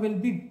cinema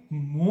will be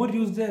more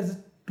used as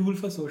tool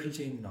for social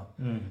change నా.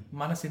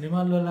 మన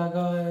సినిమాల్లో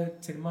లాగా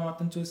cinema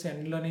మొత్తం చూసి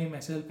ఎండ్లోని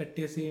message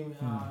పెట్టేసి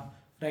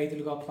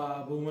రైతులు గొప్ప,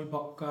 భూములు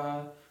బొక్క,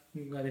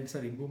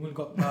 భూములు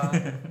గొప్ప,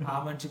 ఆ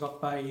మనిషి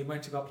గొప్ప, ఈ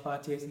మనిషి గొప్ప,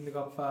 చేసింది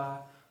గొప్ప,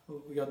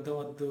 యుద్ధం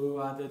వద్దు,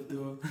 అదొద్దు,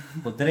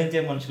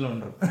 ఉద్ధరించే మనుషులు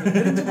ఉండరు.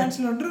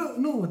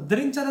 నువ్వు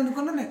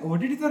ఉద్ధరించాలనుకున్నా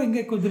ఓటీటీ ద్వారా ఇంకా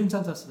ఎక్కువ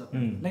ఉద్ధరించాల్సి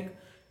వస్తుంది. లైక్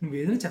నువ్వు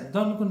ఏదైనా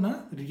చెప్దాం అనుకున్నా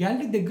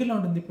రియాలిటీ దగ్గరలో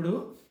ఉంటుంది. ఇప్పుడు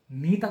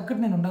నీ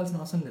తగ్గట్టు నేను ఉండాల్సిన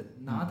అవసరం లేదు.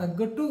 నా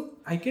తగ్గట్టు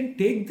I can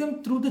take them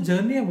through the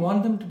journey I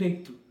want them to take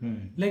through.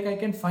 Like I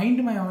can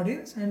find my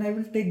audience and I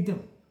will take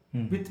them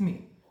with me.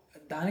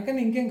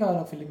 దానికన్నా ఇంకేం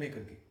కావాలి film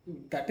మేకర్కి?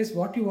 That is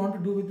what you want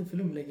do with the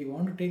film. Like you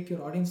want to take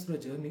your audience through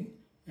a journey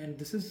and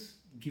this is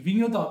giving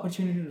you the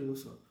opportunity to do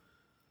so.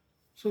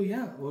 So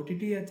yeah,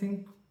 OTT I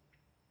think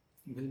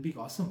will be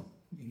awesome.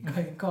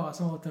 ఇంకా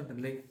awesome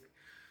అవుతుంటుంది. Like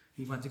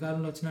ఈ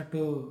మధ్యకాలంలో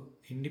వచ్చినట్టు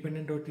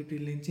independent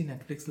ఓటీటీల నుంచి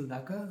నెట్ఫ్లిక్స్ల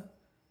దాకా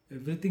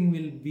everything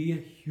will be a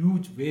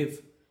huge wave,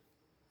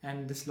 and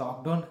this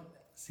lockdown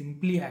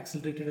simply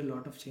accelerated a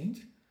lot of change.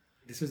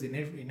 This was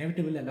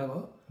inevitable ఎలాగో,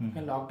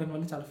 కానీ lockdown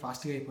వల్ల చాలా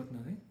ఫాస్ట్గా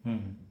అయిపోతున్నది.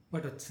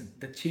 But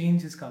the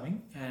change is coming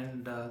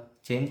and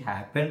change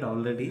happened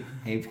already,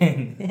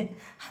 అయిపోయింది.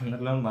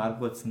 అందరిలో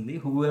మార్పు వచ్చింది.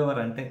 హూ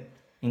ఎవర్ అంటే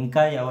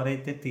ఇంకా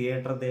ఎవరైతే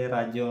థియేటర్దే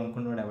రాజ్యం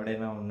అనుకున్నాడు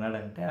ఎవడైనా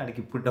ఉన్నాడంటే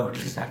ఆడికి ఇప్పుడు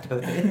డౌట్లు స్టార్ట్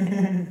అవుతాయి.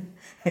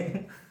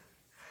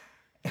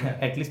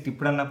 అట్లీస్ట్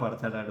ఇప్పుడన్నా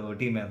పడతాడు ఆడు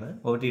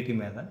ఓటీటీ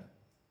మీద.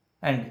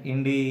 అండ్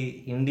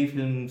ఇండీ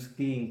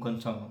ఫిల్మ్స్కి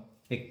ఇంకొంచెం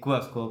ఎక్కువ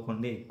స్కోప్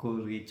ఉండి ఎక్కువ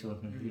రీచ్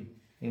ఉంటుంది.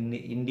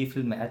 ఇండీ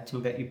ఫిల్మ్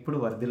యాక్చువల్గా ఇప్పుడు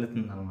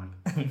వర్ధిల్లుతుంది అనమాట.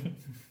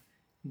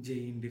 జై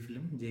ఇండీ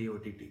ఫిల్మ్, జై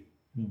OTT.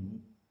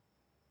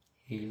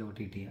 Hail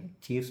OTT,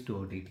 cheers to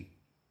OTT.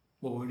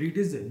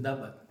 OTT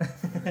Zindabad.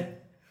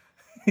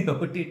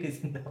 OTT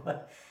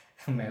జిందాబాద్.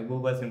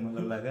 మెహబూబా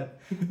సినిమాలో లాగా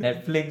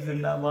Netflix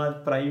Zindabad,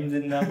 prime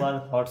Zindabad,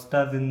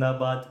 Hotstar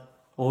Zindabad,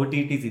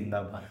 OTT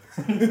Zindabad.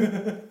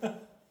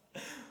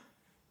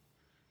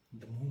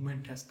 The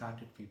movement has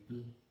started, people.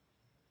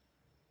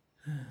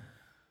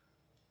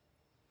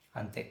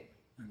 అంతే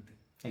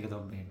ఇక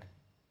దొబ్బేయండి.